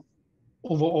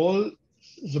 overall,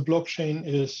 the blockchain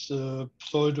is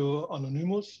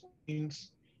pseudo-anonymous,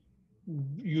 means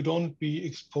you don't be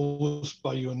exposed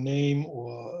by your name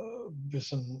or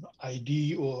with an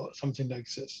ID or something like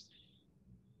this.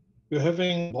 You're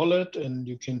having a wallet and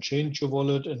you can change your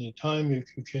wallet anytime. You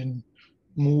can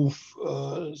move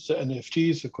the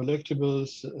NFTs, the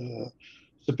collectibles,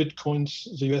 the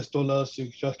Bitcoins, the US dollars. You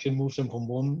just can move them from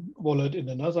one wallet in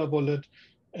another wallet,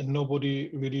 and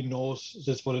nobody really knows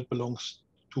this wallet belongs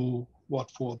to what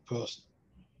for a person.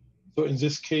 So in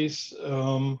this case,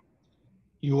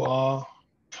 you are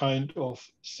kind of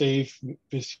safe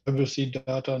with privacy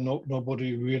data.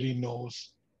 Nobody really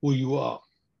knows who you are.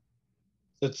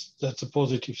 That's a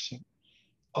positive thing.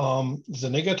 The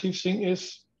negative thing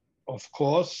is, of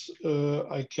course,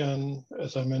 I can,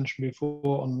 as I mentioned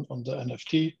before on the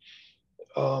NFT,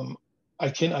 I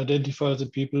can identify the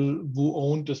people who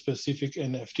own the specific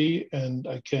NFT, and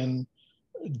I can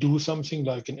do something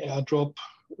like an airdrop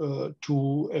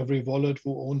to every wallet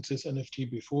who owns this NFT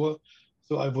before.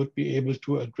 So I would be able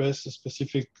to address a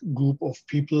specific group of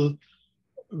people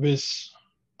with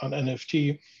an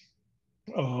NFT.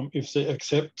 If they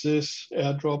accept this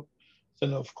airdrop,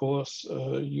 then of course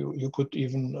you could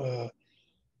even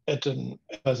add an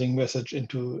advertising message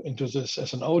into this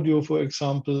as an audio, for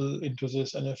example, into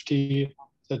this NFT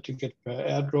that you get per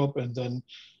airdrop, and then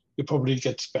you probably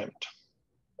get spammed.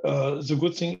 The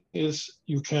good thing is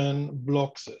you can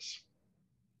block this.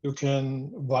 You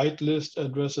can whitelist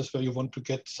addresses where you want to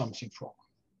get something from.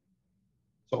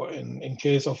 So in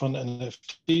case of an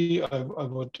NFT, I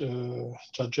would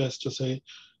suggest to say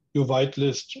you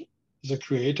whitelist the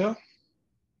creator,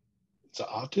 the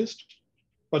artist,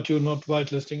 but you're not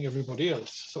whitelisting everybody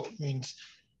else. So it means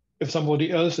if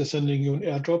somebody else is sending you an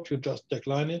airdrop, you just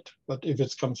decline it. But if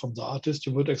it comes from the artist,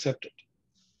 you would accept it.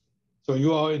 So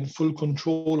you are in full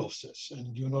control of this,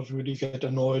 and you not really get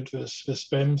annoyed with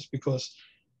spams, because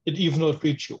it even not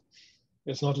reach you.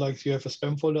 It's not like you have a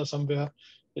spam folder somewhere,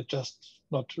 it just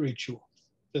not reach you.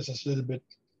 This is a little bit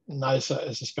nicer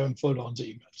as a spam folder on the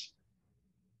emails.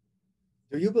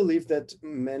 Do you believe that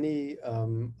many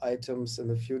items in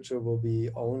the future will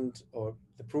be owned, or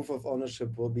the proof of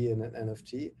ownership will be in an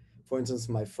NFT? For instance,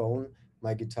 my phone,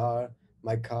 my guitar,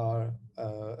 my car,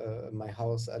 my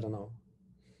house, I don't know.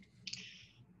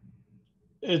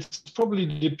 It probably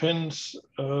depends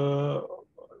the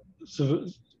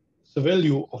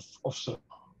value of the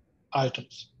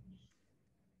items.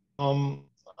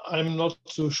 I'm not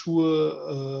so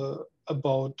sure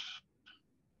about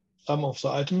some of the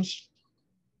items.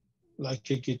 like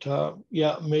a guitar.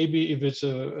 Yeah, maybe if it's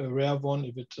a rare one,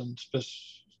 if it's a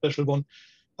special one.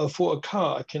 For a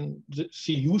car, I can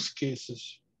see use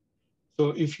cases. So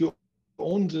if you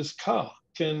own this car,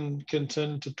 can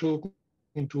send the token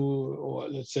to, or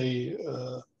let's say,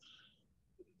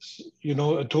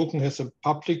 a token has a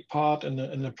public part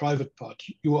and a private part.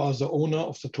 You are the owner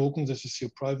of the token. This is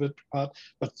your private part.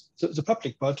 But the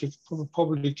public part, you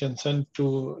probably can send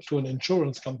to an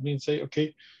insurance company and say,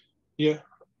 okay, here,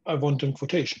 I want a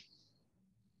quotation.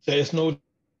 There is no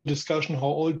discussion how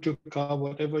old your car,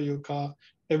 whatever your car,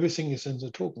 everything is in the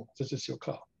token. This is your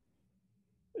car.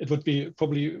 It would be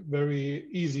probably very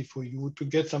easy for you to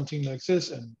get something like this.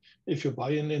 And if you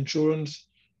buy an insurance,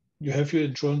 you have your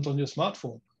insurance on your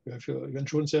smartphone. You have your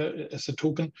insurance there as a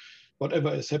token.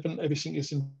 Whatever has happened, everything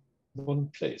is in one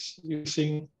place.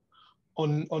 Using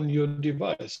on your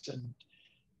device. And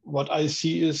what I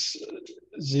see is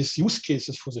these use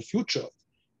cases for the future,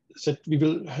 that we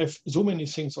will have so many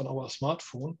things on our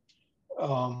smartphone.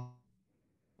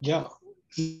 Yeah,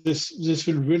 this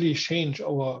will really change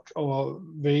our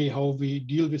way how we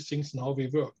deal with things and how we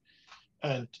work.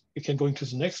 And we can go into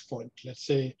the next point. Let's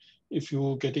say if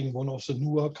you're getting one of the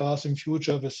newer cars in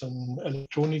future with an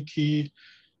electronic key,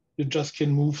 you just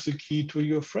can move the key to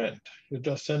your friend. You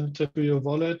just send it to your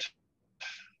wallet,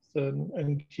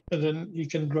 and then he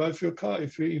can drive your car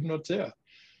if you're even not there.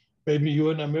 Maybe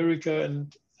you're in America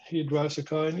and he drives a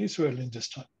car in Israel in this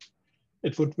time.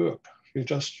 It would work. You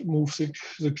just move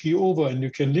the key over and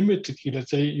you can limit the key.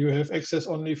 Let's say you have access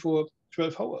only for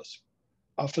 12 hours.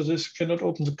 After this, you cannot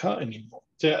open the car anymore.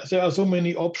 There are so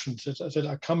many options that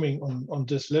are coming on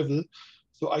this level.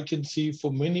 So I can see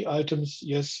for many items,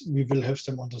 yes, we will have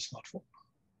them on the smartphone.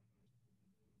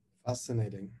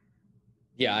 Fascinating.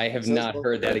 Yeah, I have not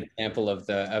heard that example of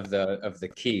the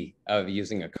key of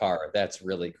using a car. That's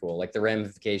really cool. Like the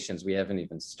ramifications, we haven't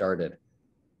even started.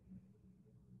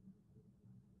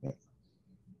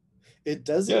 It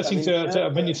does. Yeah, I think there are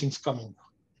many things coming.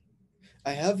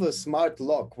 I have a smart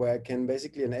lock where I can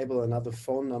basically enable another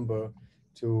phone number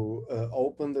to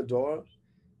open the door,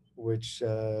 which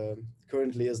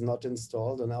currently is not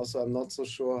installed. And also, I'm not so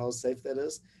sure how safe that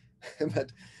is.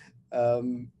 But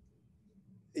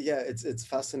yeah, it's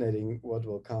fascinating what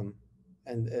will come,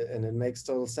 and it makes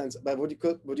total sense. But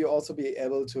would you also be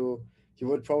able to? You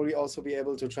would probably also be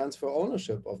able to transfer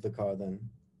ownership of the car then,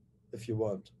 if you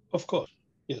want. Of course,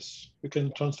 yes, you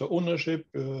can transfer ownership.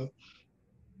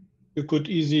 You could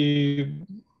easily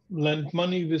lend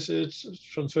money with it,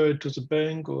 transfer it to the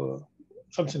bank or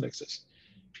something like this.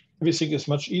 Everything is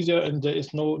much easier, and there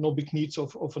is no big needs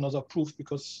of another proof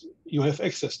because you have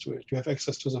access to it. You have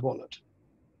access to the wallet.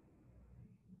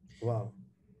 Wow.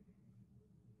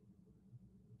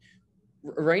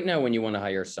 Right now, when you want to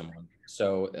hire someone,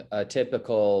 so a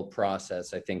typical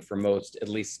process, I think for most, at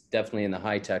least definitely in the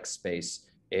high tech space,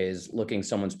 is looking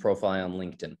someone's profile on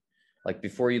LinkedIn. Like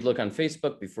before you'd look on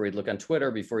Facebook, before you'd look on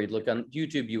Twitter, before you'd look on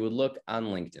YouTube, you would look on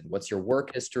LinkedIn. What's your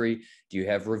work history? Do you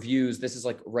have reviews? This is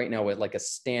like right now like a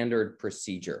standard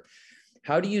procedure.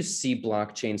 How do you see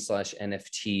blockchain /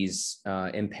 NFTs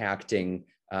impacting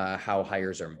how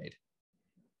hires are made?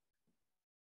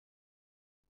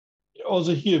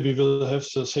 Also here, we will have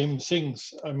the same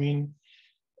things. I mean,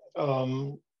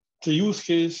 the use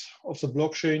case of the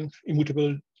blockchain,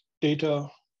 immutable data,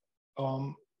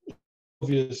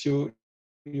 obvious. You're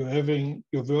having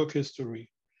your work history,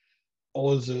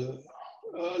 all the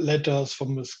letters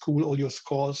from the school, all your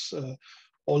scores,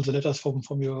 all the letters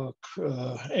from your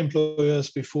employers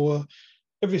before,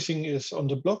 everything is on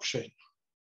the blockchain.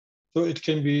 So it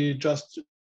can be just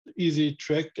easy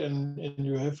tracked, and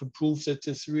you have a proof that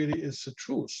this really is the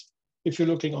truth. If you're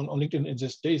looking on LinkedIn in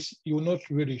these days, you're not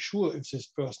really sure if this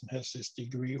person has this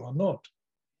degree or not.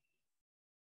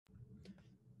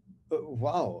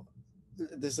 Wow,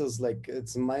 this is like,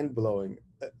 it's mind-blowing.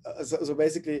 So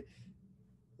basically,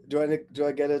 do I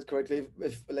get it correctly?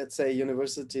 If let's say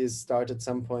universities start at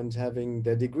some point having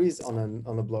their degrees on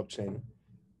a blockchain,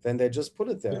 then they just put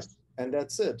it there, yes, and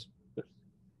that's it.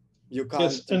 You can't.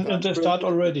 Yes, and they start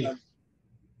already.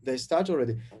 They start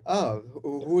already. Oh,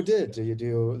 who did? Do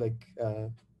you like?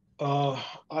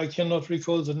 I cannot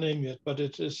recall the name yet, but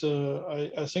it is.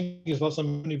 I think it was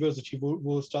some university who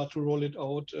will start to roll it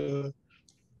out.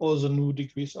 All the new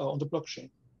degrees are on the blockchain.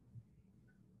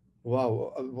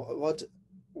 Wow. In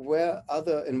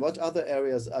what other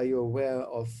areas are you aware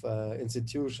of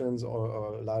institutions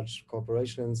or large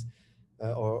corporations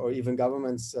or even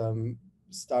governments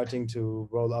starting to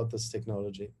roll out this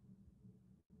technology?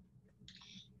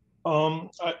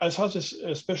 I saw this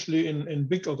especially in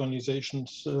big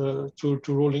organizations to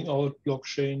rolling out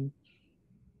blockchain.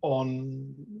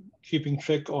 on keeping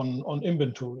track on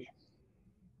inventory,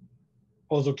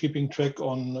 also keeping track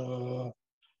on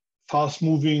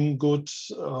fast-moving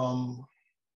goods,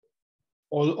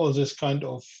 all this kind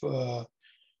of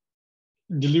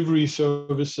delivery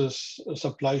services,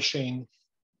 supply chain,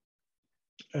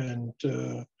 and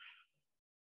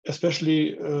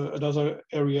especially another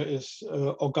area is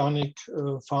organic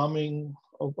farming,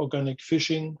 organic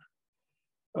fishing.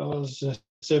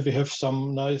 There we have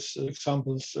some nice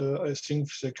examples. I think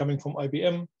they're coming from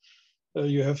IBM.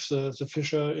 You have the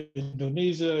fisher in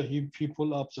Indonesia. He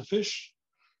pull up the fish,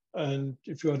 and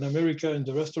if you're in America in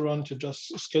the restaurant, you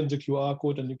just scan the QR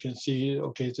code and you can see,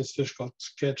 okay, this fish got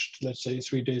catched, let's say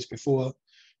 3 days before.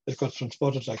 It got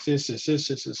transported like this. This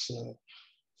is the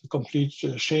complete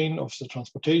chain of the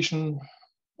transportation.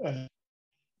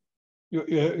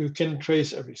 You can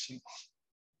trace everything.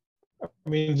 I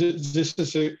mean, this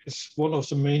is one of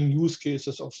the main use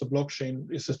cases of the blockchain,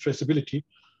 is the traceability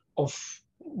of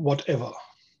whatever.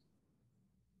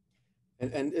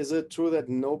 And is it true that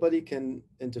nobody can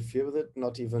interfere with it,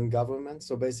 not even government?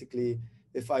 So basically,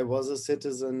 if I was a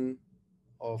citizen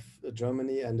of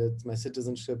Germany and my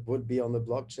citizenship would be on the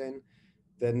blockchain,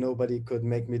 then nobody could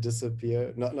make me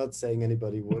disappear. Not saying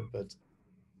anybody would, but.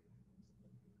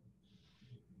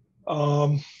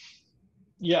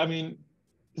 Yeah, I mean,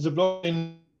 the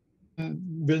blockchain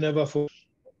will never fall.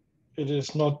 It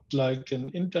is not like an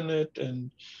internet, and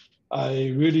I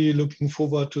really looking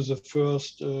forward to the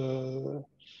first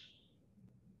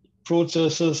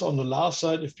processes on the last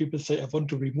side. If people say, I want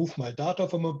to remove my data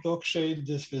from a blockchain,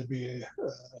 this will be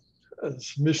a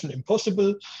mission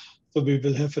impossible. So we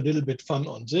will have a little bit fun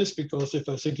on this, because if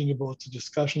I'm thinking about the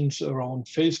discussions around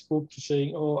Facebook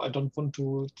saying, oh, I don't want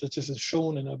to, that this is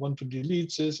shown and I want to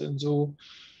delete this. And so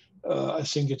I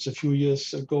think it's a few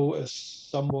years ago as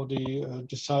somebody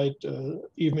decide,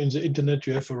 even in the internet,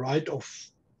 you have a right of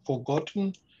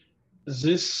forgotten.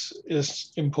 This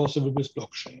is impossible with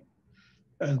blockchain.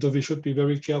 And so we should be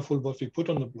very careful what we put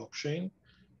on the blockchain.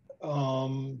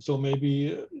 So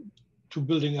maybe to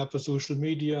building up a social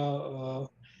media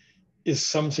is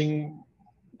something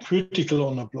critical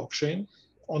on a blockchain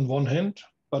on one hand,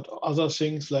 but other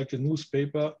things like a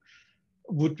newspaper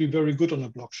would be very good on a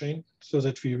blockchain, so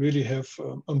that we really have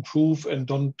improve and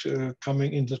don't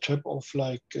coming in the trap of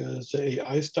like the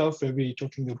AI stuff where we're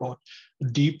talking about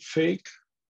deep fake.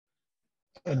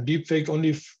 And deep fake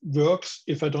only works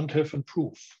if I don't have a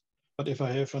proof. But if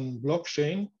I have a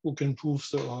blockchain who can prove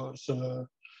the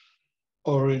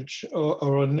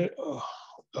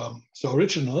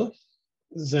original,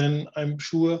 then I'm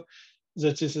sure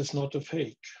that this is not a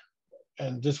fake.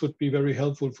 And this would be very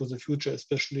helpful for the future,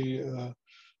 especially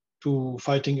to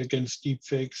fighting against deep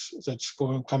fakes that's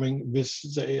coming with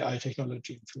the AI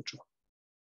technology in the future.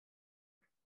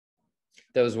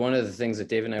 That was one of the things that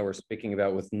Dave and I were speaking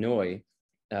about with Noi,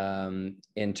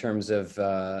 in terms of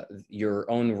your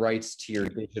own rights to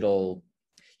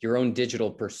your own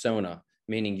digital persona,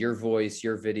 meaning your voice,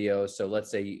 your video. So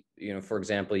let's say, for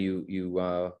example,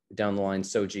 you down the line,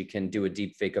 Soji can do a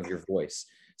deep fake of your voice.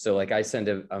 So like I send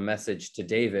a message to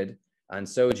David on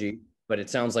Soji, but it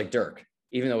sounds like Dirk,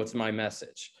 even though it's my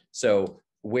message. So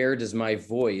where does my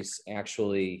voice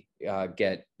actually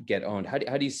get owned? How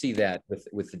do you see that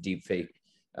with the deep fake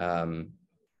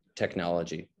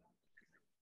technology?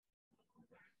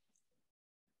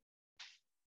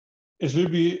 It will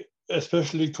be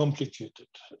especially complicated.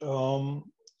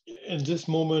 In this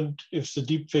moment, if the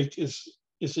deepfake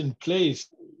is in place,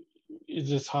 it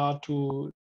is hard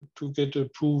to get a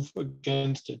proof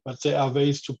against it, but there are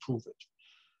ways to prove it.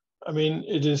 I mean,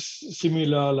 it is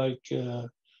similar like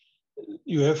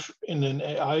you have in an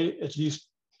AI, at least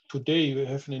today, you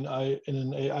have in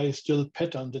an AI still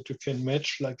pattern that you can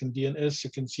match, like in DNS,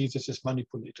 you can see this is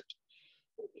manipulated.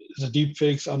 The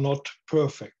deepfakes are not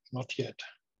perfect, not yet.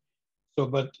 So,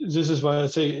 but this is why I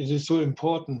say it is so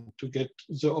important to get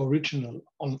the original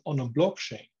on a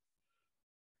blockchain,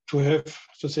 to have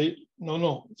to say,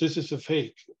 no, this is a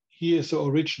fake. Here is the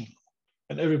original.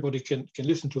 And everybody can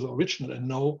listen to the original and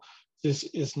know this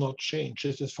is not changed.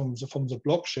 This is from the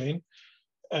blockchain,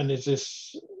 and it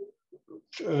is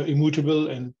immutable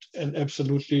and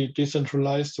absolutely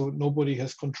decentralized, so nobody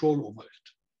has control over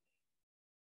it.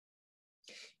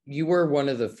 You were one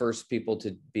of the first people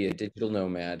to be a digital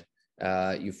nomad.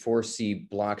 You foresee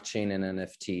blockchain and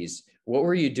NFTs. What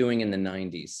were you doing in the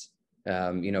 90s?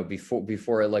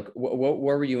 Before like, what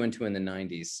were you into in the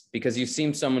 90s? Because you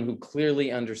seem someone who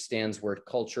clearly understands where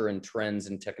culture and trends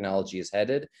and technology is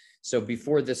headed. So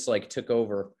before this like took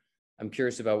over, I'm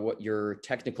curious about what your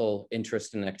technical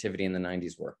interest and activity in the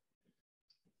 90s were.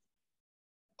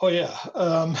 Oh yeah.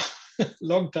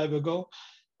 long time ago.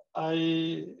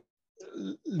 I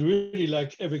really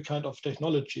like every kind of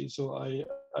technology. So I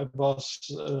was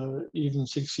even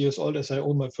 6 years old as I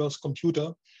owned my first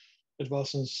computer. It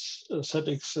was a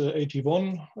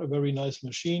ZX81, a very nice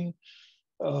machine.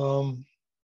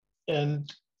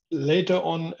 And later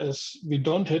on, as we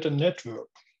don't have a network,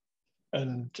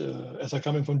 and as I'm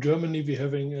coming from Germany, we're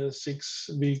having 6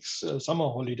 weeks summer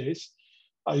holidays.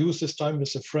 I use this time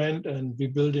with a friend, and we're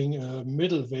building a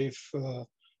middle wave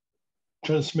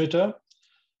transmitter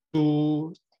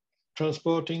to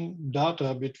transporting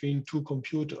data between 2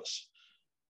 computers.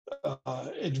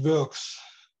 It works,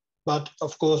 but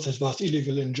of course it was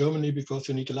illegal in Germany because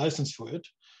you need a license for it.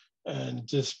 And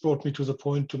this brought me to the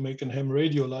point to make an ham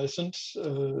radio license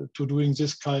to doing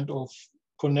this kind of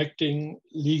connecting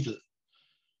legal.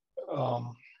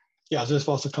 Yeah, this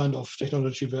was the kind of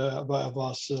technology where I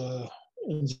was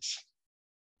in this.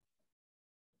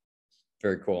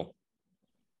 Very cool.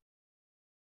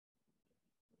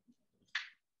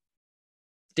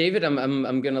 David,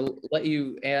 I'm going to let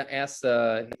you ask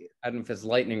I don't know if it's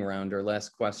lightning round or last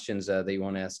questions that you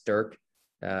want to ask Dirk.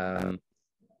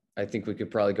 I think we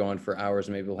could probably go on for hours.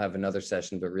 Maybe we'll have another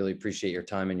session, but really appreciate your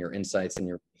time and your insights and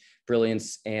your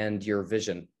brilliance and your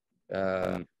vision.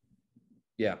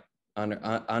 Yeah,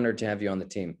 honored to have you on the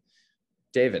team.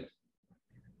 David.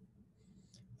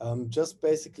 Just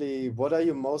basically, what are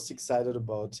you most excited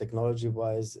about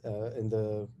technology-wise in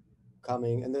the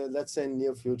let's say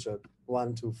near future,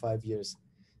 1 to 5 years?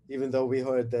 Even though we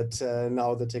heard that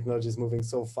now the technology is moving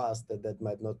so fast that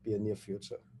might not be a near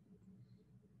future.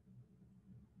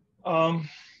 I'm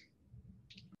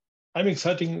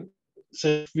excited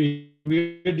that we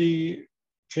really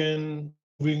can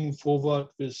bring forward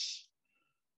with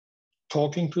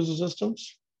talking to the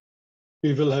systems.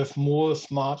 We will have more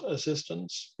smart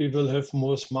assistants. We will have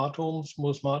more smart homes,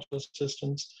 more smart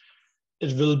assistants.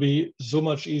 It will be so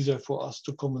much easier for us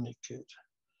to communicate.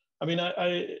 I mean,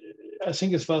 I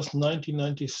think it was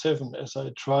 1997 as I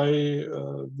try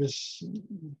with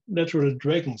Natural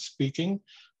Dragon speaking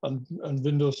on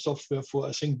Windows software for,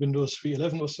 I think, Windows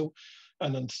 3.11 or so,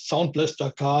 and a Sound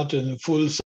Blaster card in a full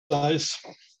size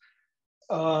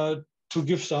to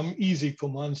give some easy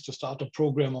commands to start a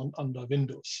program under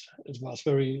Windows. It was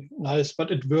very nice,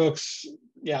 but it works.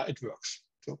 Yeah, it works.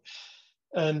 So,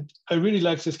 and I really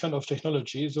like this kind of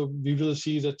technology. So we will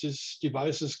see that this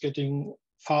device is getting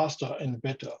faster and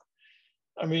better.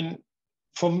 I mean,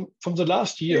 from the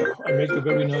last year, I make a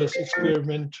very nice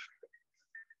experiment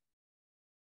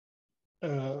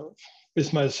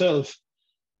with myself.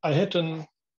 I had a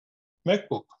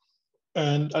MacBook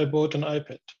and I bought an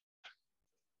iPad.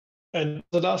 And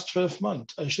the last 12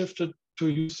 months, I shifted to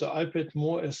use the iPad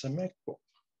more as a MacBook.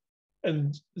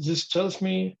 And this tells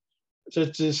me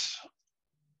that this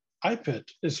iPad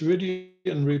is really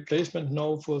a replacement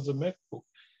now for the MacBook.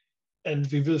 And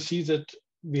we will see that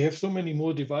we have so many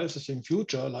more devices in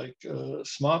future, like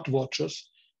smartwatches,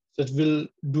 that will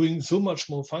doing so much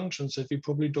more functions that we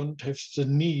probably don't have the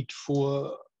need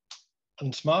for a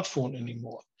smartphone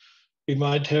anymore. We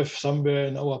might have somewhere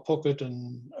in our pocket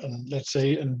and let's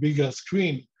say a bigger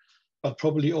screen, but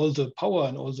probably all the power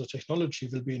and all the technology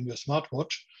will be in your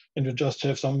smartwatch, and you just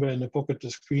have somewhere in the pocket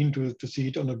the screen to see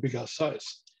it on a bigger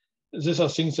size. These are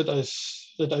things that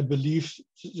I believe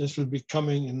this will be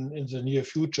coming in the near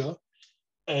future,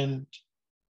 and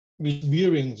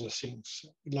wearing the things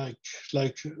like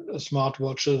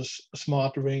smartwatches,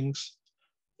 smart rings,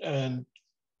 and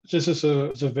this is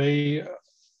the way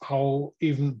how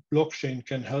even blockchain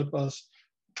can help us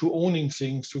to owning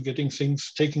things, to getting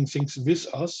things, taking things with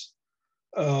us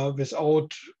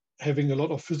without having a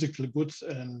lot of physical goods.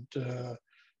 And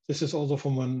this is also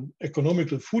from an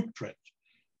economical footprint.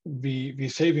 We're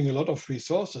saving a lot of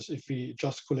resources if we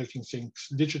just collecting things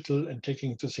digital and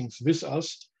taking the things with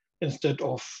us instead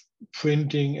of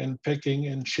printing and packing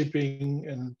and shipping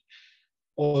and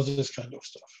all this kind of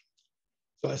stuff.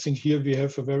 So I think here we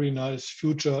have a very nice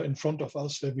future in front of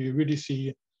us where we really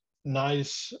see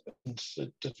nice things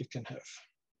that we can have.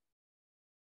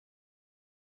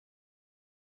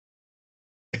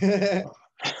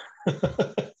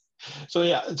 So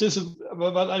yeah, this is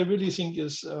what I really think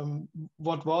is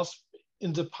what was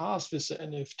in the past with the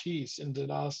NFTs in the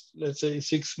last, let's say,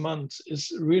 6 months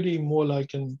is really more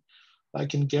like in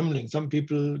gambling. Some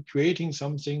people creating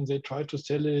something, they try to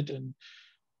sell it, and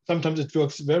sometimes it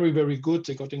works very, very good.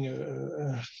 They're getting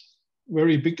a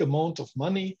very big amount of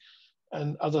money,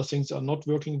 and other things are not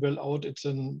working well out. It's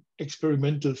an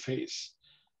experimental phase.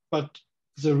 But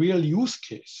the real use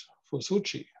case for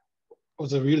Soji, or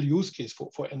the real use case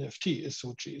for NFT is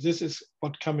Soji. This is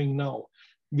what's coming now.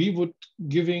 We would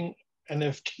giving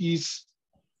NFTs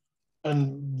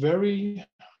and very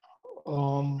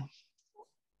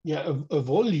a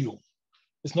volume.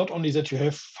 It's not only that you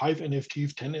have 5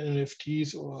 NFTs, 10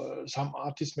 NFTs, or some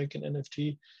artists make an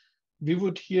NFT. We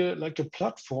would here like a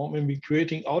platform, and we're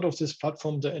creating out of this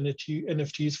platform the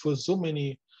NFTs for so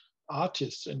many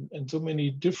artists and so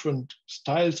many different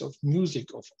styles of music,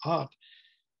 of art.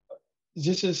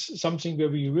 This is something where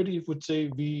we really would say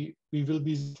we will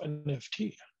be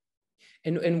NFT.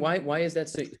 And why is that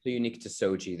so unique to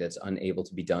Soji that's unable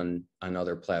to be done on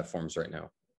other platforms right now?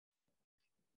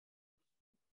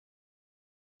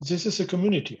 This is a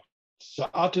community. The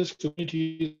artist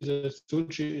community that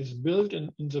Soji is built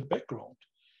in the background.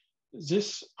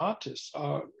 These artists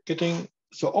are getting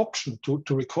the option to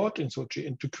record in Soji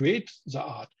and to create the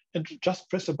art and to just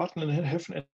press a button and have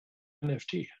an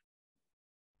NFT.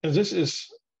 And this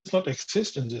does not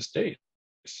exist in these days.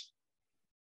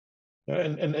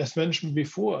 And as mentioned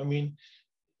before, I mean,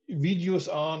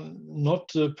 videos are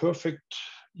not the perfect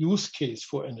use case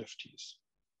for NFTs.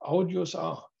 Audios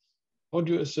are.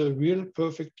 Audio is a real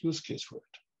perfect use case for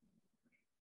it.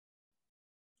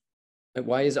 And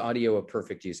why is audio a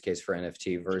perfect use case for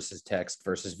NFT versus text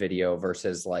versus video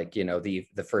versus like, you know, the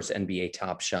first NBA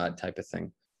Top Shot type of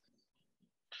thing?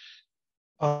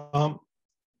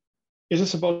 It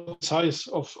is about the size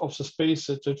of the space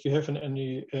that we have in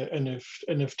any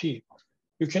NFT.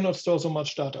 You cannot store so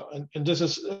much data. And this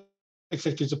is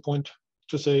exactly the point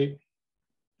to say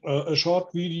a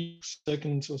short video,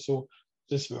 seconds or so,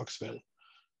 this works well.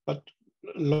 But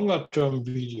longer term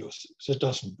videos, that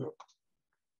doesn't work.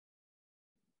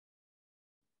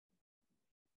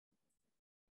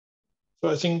 So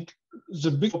I think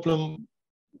the big problem,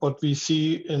 what we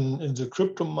see in the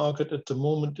crypto market at the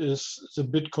moment is the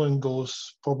Bitcoin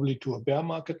goes probably to a bear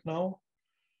market now.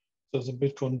 So the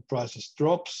Bitcoin prices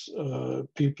drops,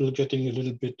 people getting a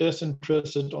little bit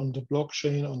disinterested on the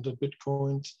blockchain, on the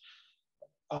Bitcoins.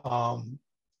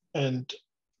 And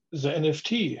the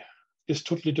NFT is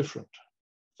totally different.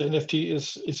 The NFT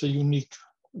is a unique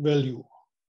value.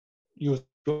 You're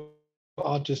an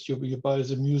artist, you buy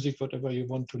the music, whatever you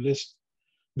want to list.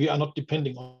 We are not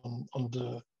depending on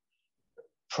the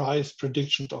price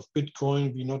predictions of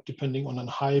Bitcoin. We're not depending on a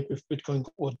hype if Bitcoin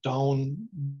goes down.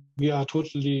 We are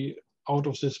totally out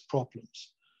of these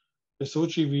problems. With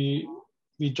Soji,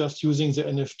 we just using the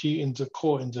NFT in the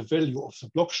core, in the value of the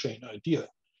blockchain idea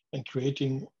and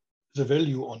creating the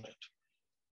value on it.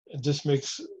 And this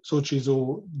makes Soji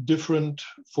so different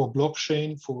for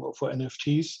blockchain, for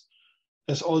NFTs,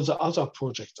 as all the other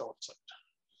projects outside.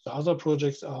 The other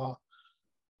projects are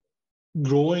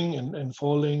growing and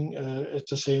falling at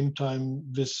the same time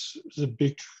with the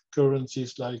big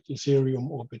currencies like Ethereum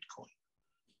or Bitcoin.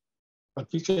 But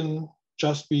we can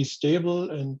just be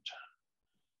stable and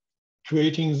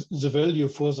creating the value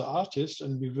for the artist,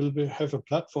 and we will have a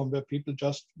platform where people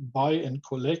just buy and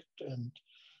collect and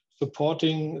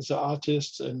supporting the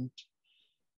artists. And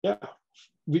yeah,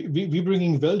 we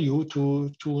bringing value to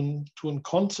a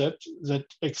concept that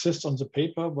exists on the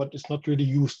paper, but is not really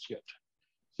used yet.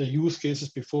 The use cases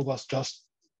before was just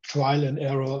trial and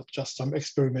error, just some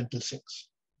experimental things.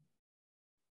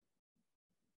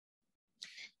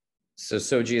 So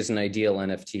Soji is an ideal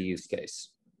NFT use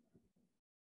case.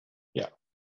 Yeah.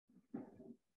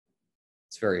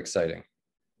 It's very exciting.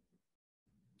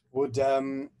 Would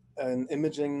an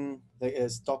imaging, like a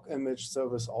stock image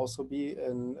service, also be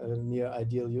a near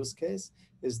ideal use case?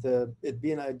 Is it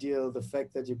being ideal the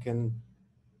fact that you can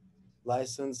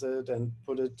license it and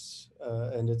put it,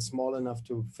 and it's small enough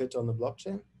to fit on the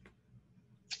blockchain?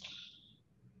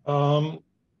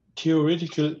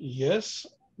 Theoretical, yes,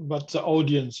 but the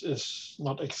audience is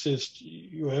not exist.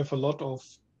 You have a lot of,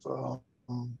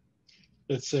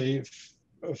 let's say,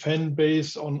 a fan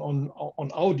base on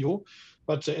audio,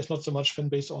 but there is not so much fan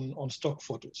base on stock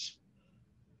photos.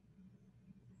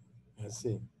 I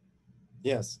see.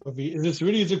 Yes. It is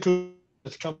really the community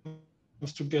that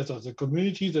comes together, the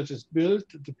community that is built,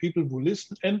 the people who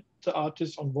listen, and the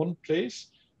artists on one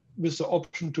place with the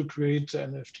option to create the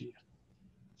NFT.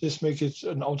 This makes it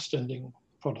an outstanding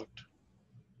product.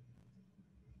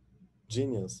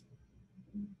 Genius.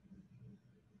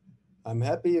 I'm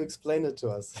happy you explained it to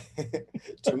us,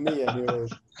 to me anyway.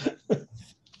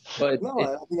 But no,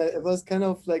 I mean, it was kind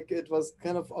of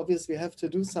obvious we have to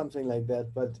do something like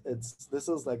that, but this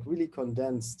is like really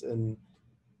condensed in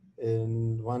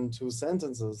 1-2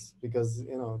 sentences, because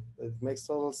it makes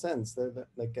total sense.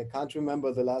 Like, I can't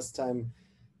remember the last time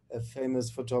a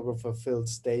famous photographer filled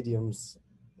stadiums,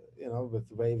 with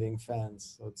raving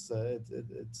fans. So it's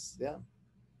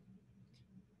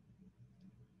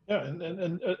yeah. Yeah,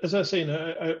 and as I say,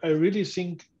 I really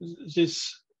think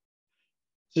this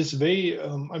way.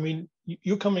 I mean,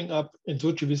 you're coming up in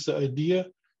Soji with the idea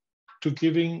to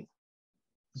giving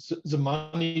the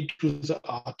money to the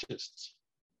artists.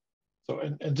 So,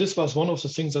 and this was one of the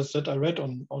things that I read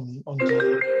on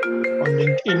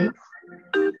LinkedIn,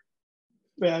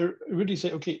 where I really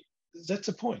say, okay, that's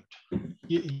the point.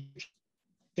 You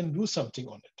can do something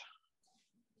on it.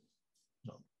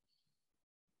 No.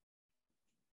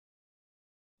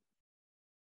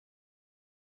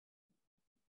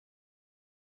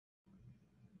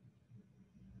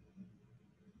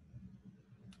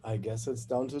 I guess it's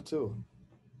down to 2.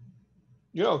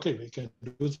 Yeah, okay, we can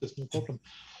do this, no problem.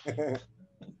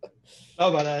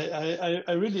 No, but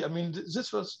I really, I mean,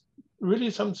 this was really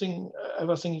something I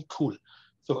was thinking cool.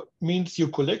 So it means you're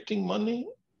collecting money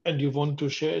and you want to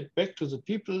share it back to the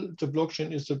people. The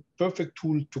blockchain is the perfect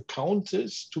tool to count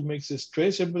this, to make this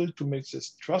traceable, to make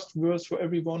this trustworthy for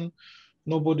everyone.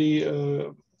 Nobody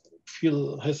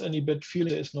has any bad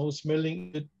feeling. There is no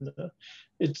smelling it.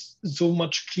 It's so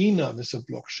much cleaner with the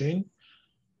blockchain.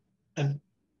 And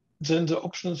then the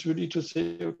option is really to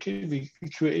say, okay, we're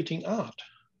creating art.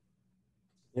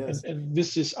 Yes. And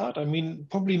with this art, I mean,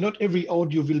 probably not every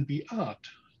audio will be art.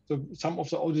 So some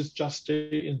of the audios just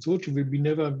stay in Soji, will be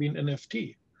never be an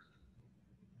NFT.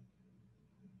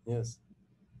 Yes.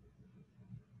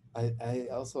 I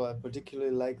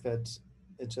particularly like that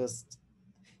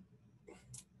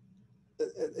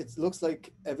it looks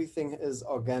like everything is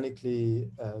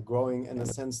organically growing in a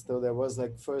sense, though there was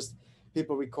like first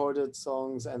people recorded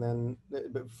songs and then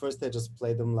first they just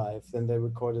played them live, then they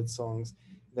recorded songs,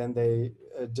 then they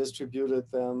distributed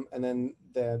them, and then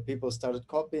the people started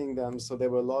copying them, so there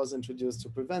were laws introduced to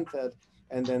prevent that,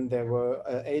 and then there were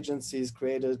agencies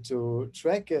created to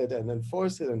track it and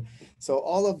enforce it, and so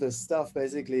all of this stuff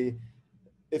basically,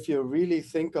 if you really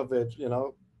think of it, you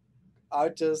know,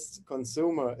 artist,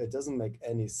 consumer, it doesn't make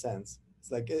any sense.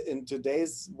 It's like in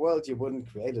today's world, you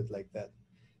wouldn't create it like that.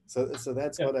 So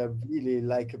that's what I really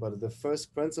like about it. The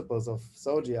first principles of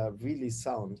Soji are really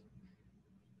sound.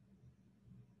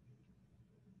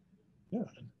 Yeah,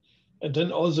 and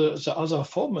then all the other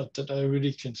format that I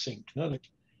really can think. You know, like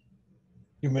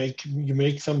you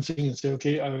make something and say,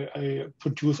 okay, I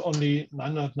produce only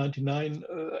 999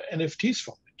 NFTs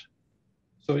from it.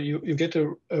 So you get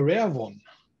a rare one.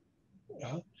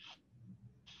 Yeah.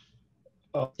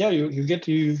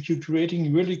 You're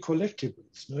creating really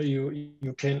collectibles.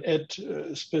 You can add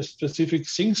specific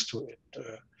things to it.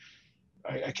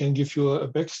 I can give you a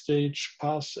backstage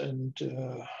pass, and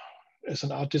as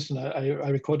an artist, and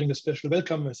I'm recording a special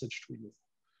welcome message to you.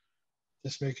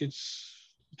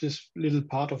 This little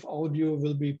part of audio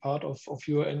will be part of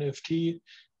your NFT,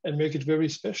 and make it very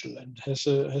special and has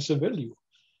a value.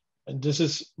 And this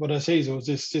is what I say. So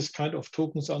this kind of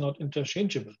tokens are not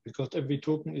interchangeable because every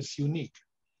token is unique.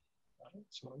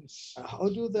 So how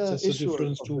do that's the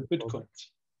difference to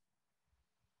Bitcoins.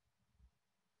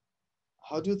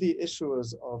 How do the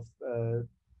issuers of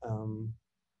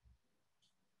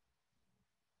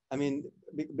I mean,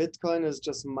 Bitcoin is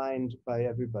just mined by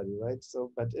everybody, right?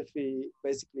 So, but if we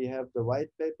basically have the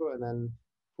white paper, and then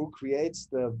who creates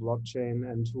the blockchain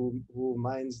and who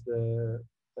mines the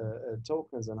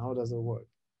tokens, and how does it work?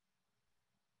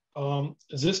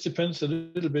 This depends a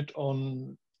little bit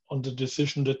on the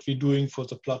decision that we're doing for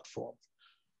the platform.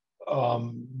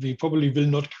 We probably will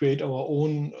not create our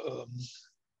own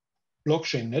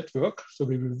blockchain network, so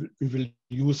we will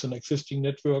use an existing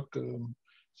network.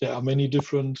 There are many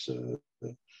different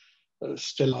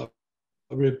Stellar,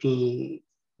 Ripple.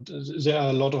 There are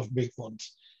a lot of big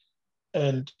ones,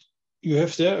 and you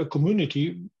have there a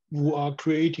community who are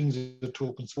creating the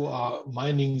tokens, who are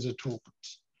mining the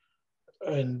tokens.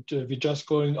 And we're just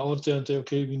going out there and say,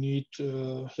 okay, we need,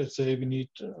 let's say we need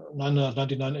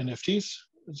 999 NFTs.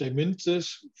 They mint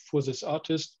this for this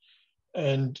artist,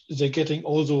 and they're getting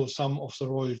also some of the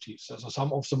royalties. So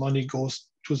some of the money goes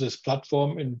to this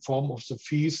platform in form of the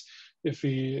fees. If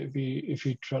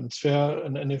we transfer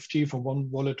an NFT from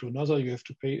one wallet to another, you have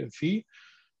to pay a fee,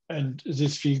 and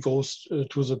this fee goes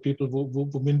to the people who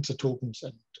mint the tokens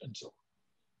and so.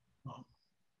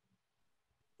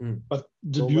 But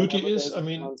the beauty is, I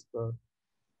mean,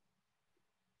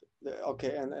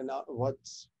 okay, and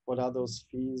what are those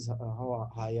fees? How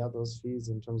high are those fees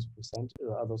in terms of percent?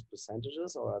 Are those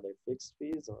percentages, or are they fixed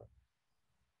fees? Or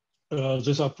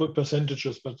these are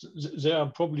percentages, but they are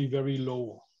probably very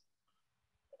low.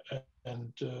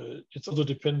 And it also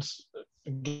depends,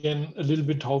 again, a little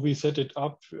bit how we set it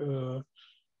up.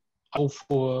 How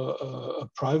for a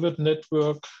private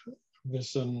network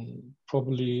with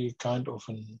probably kind of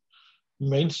an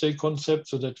mainstay concept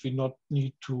so that we not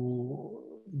need to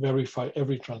verify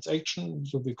every transaction.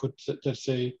 So we could, let's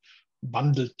say,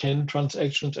 bundle 10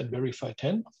 transactions and verify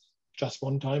 10, just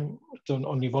one time, so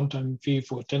only one-time fee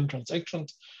for 10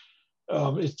 transactions.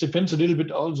 It depends a little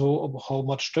bit also on how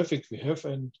much traffic we have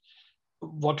and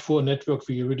what for a network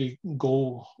we really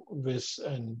go with.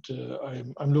 And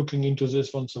I'm looking into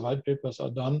this once the white papers are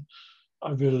done.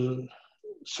 I will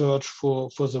search for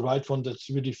the right one that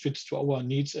really fits to our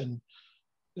needs and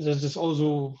that is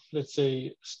also, let's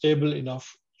say, stable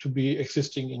enough to be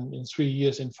existing in 3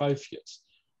 years, in 5 years.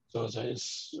 So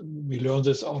we learned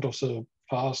this out of the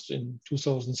past in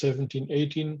 2017,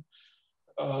 18.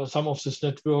 Some of these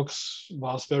networks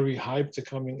was very hyped, they're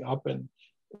coming up and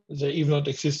they even not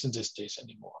exist in these days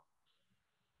anymore.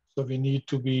 So we need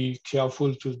to be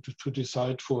careful to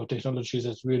decide for technology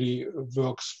that really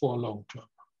works for long term.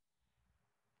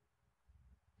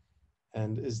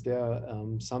 And is there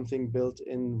something built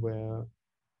in where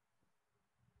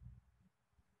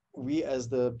we as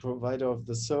the provider of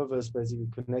the service basically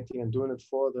connecting and doing it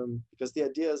for them? Because the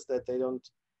idea is that they don't,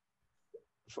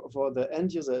 for the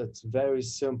end user, it's very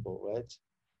simple, right?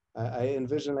 I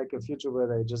envision like a future where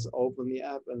they just open the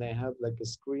app and they have like a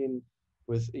screen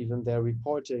with even their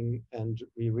reporting and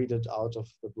we read it out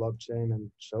of the blockchain and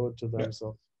show it to them. Yeah.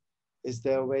 So is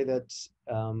there a way that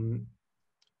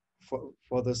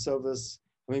for the service,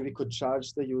 I mean, we could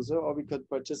charge the user or we could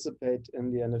participate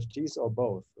in the NFTs or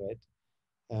both, right?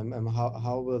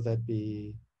 How will that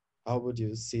be? How would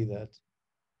you see that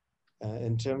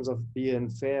in terms of being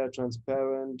fair,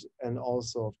 transparent, and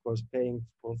also, of course, paying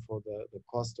for the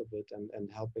cost of it and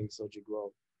helping Soji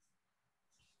grow?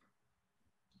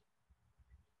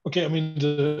 Okay, I mean,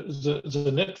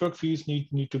 the network fees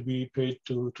need to be paid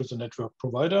to the network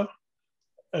provider.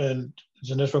 And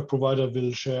the network provider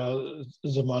will share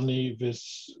the money with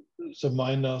the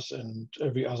miners and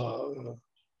every other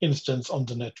instance on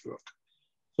the network.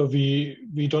 So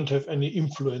we don't have any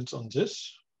influence on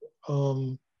this.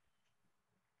 And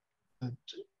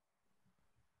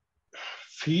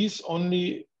fees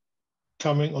only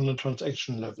coming on a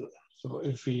transaction level. So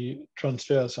if we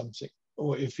transfer something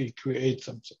or if we create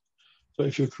something. So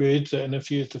if you create the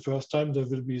NFT the first time, there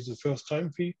will be the first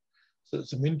time fee. So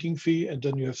it's a minting fee, and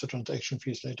then you have the transaction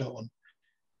fees later on.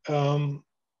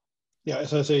 Yeah,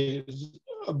 as I say,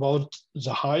 about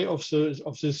the high of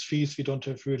these fees, we don't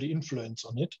have really influence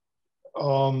on it.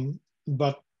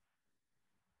 But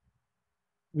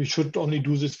we should only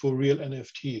do this for real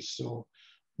NFTs. So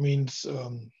means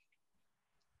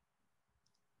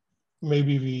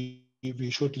maybe we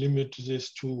should limit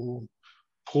this to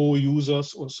pro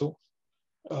users also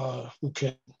who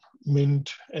can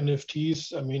mint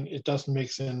NFTs. I mean, it doesn't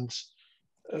make sense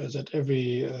that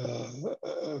every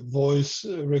voice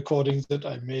recording that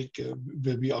I make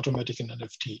will be automatic in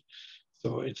NFT.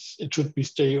 So it should be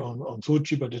stay on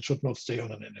Soji, but it should not stay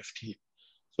on an NFT.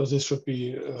 So this should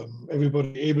be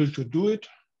everybody able to do it.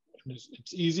 And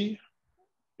it's easy,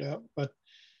 yeah. But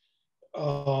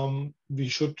we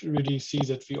should really see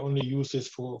that we only use this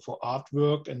for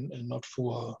artwork and not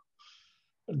for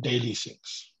daily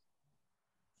things.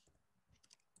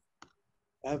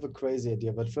 I have a crazy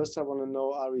idea, but first I want to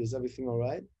know, Ari, is everything all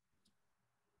right?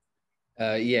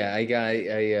 Yeah, I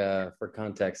for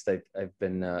context, I've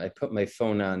been I put my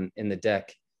phone on in the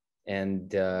deck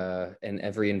and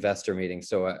every investor meeting.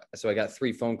 So I got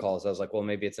 3 phone calls. I was like, well,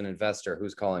 maybe it's an investor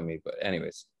who's calling me. But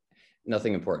anyways,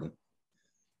 nothing important.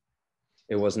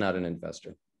 It was not an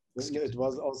investor. It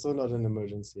was also not an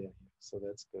emergency, so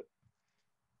that's good.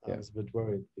 I was a bit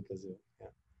worried because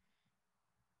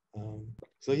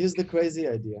so here's the crazy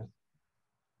idea.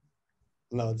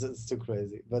 No, it's too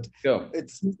crazy, but it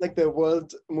seems like the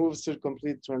world moves to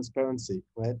complete transparency,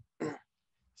 right?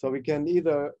 So we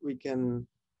can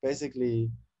basically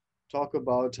talk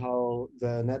about how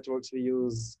the networks we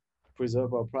use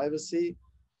preserve our privacy,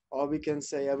 or we can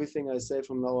say everything I say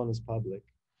from now on is public.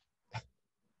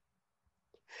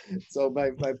 So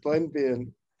my point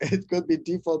being, it could be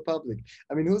default public.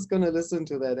 I mean, who's gonna listen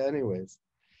to that anyways?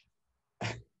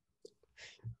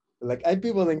 Like, I'd be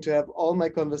willing to have all my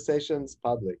conversations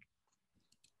public.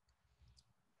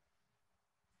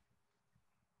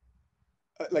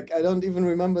 Like, I don't even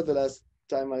remember the last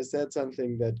time I said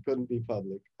something that couldn't be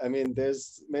public. I mean,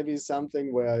 there's maybe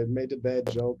something where I made a bad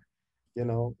joke, you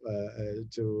know,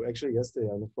 to actually yesterday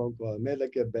on a phone call, I made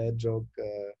like a bad joke,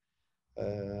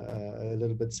 a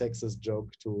little bit sexist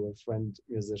joke to a friend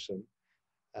musician.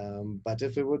 But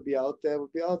if it would be out there, it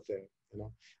would be out there, you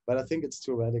know. But I think it's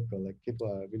too radical. Like, people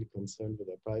are really concerned with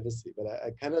their privacy. But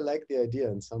I kind of like the idea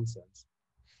in some sense.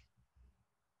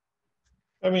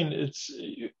 I mean, it's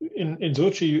in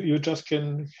Soji, you just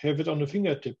can have it on the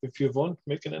fingertip. If you want,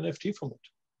 make an NFT from it.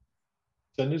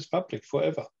 Then it's public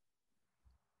forever.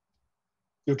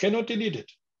 You cannot delete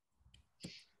it.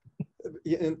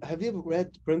 Have you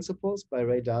read Principles by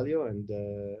Ray Dalio? And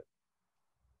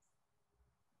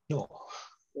No.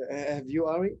 have you,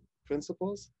 Ari?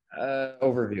 Principles?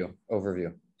 Overview.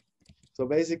 So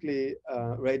basically,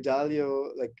 Ray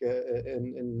Dalio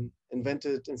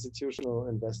invented institutional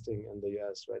investing in the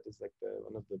US, right? It's like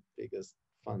one of the biggest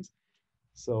funds.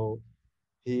 So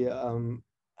he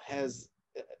has,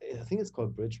 I think it's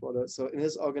called Bridgewater. So in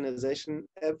his organization,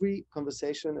 every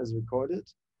conversation is recorded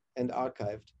and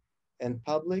archived and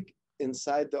public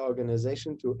inside the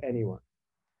organization to anyone.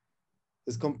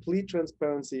 There's complete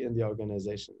transparency in the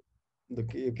organization.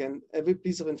 You can, every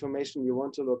piece of information you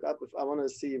want to look up, if I want to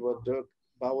see what Dirk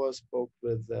Bauer spoke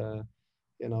with,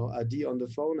 Adi on the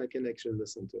phone, I can actually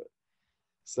listen to it.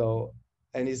 So,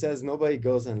 and he says nobody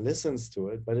goes and listens to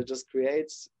it, but it just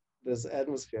creates this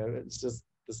atmosphere. It's just,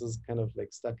 this is kind of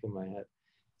like stuck in my head.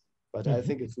 But I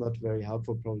think it's not very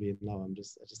helpful probably now. I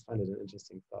just find it an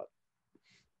interesting thought.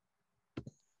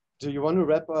 Do you want to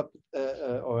wrap up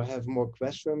or have more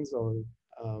questions, or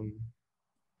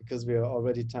because we are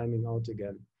already timing out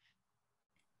again?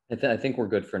 I think we're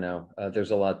good for now.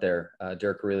 There's a lot there.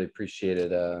 Dirk, really appreciate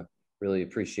it. Really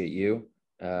appreciate you,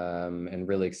 and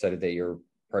really excited that you're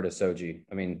part of Soji.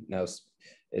 I mean, now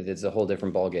it's a whole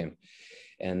different ballgame,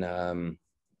 and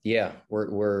yeah,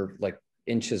 we're like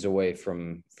inches away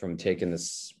from taking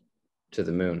this to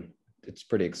the moon. It's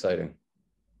pretty exciting.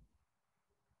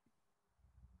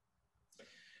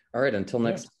 All right, until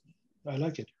next. I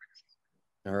like it.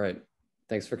 All right,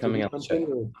 thanks for coming on the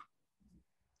show.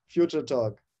 Future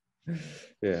talk.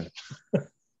 Yeah.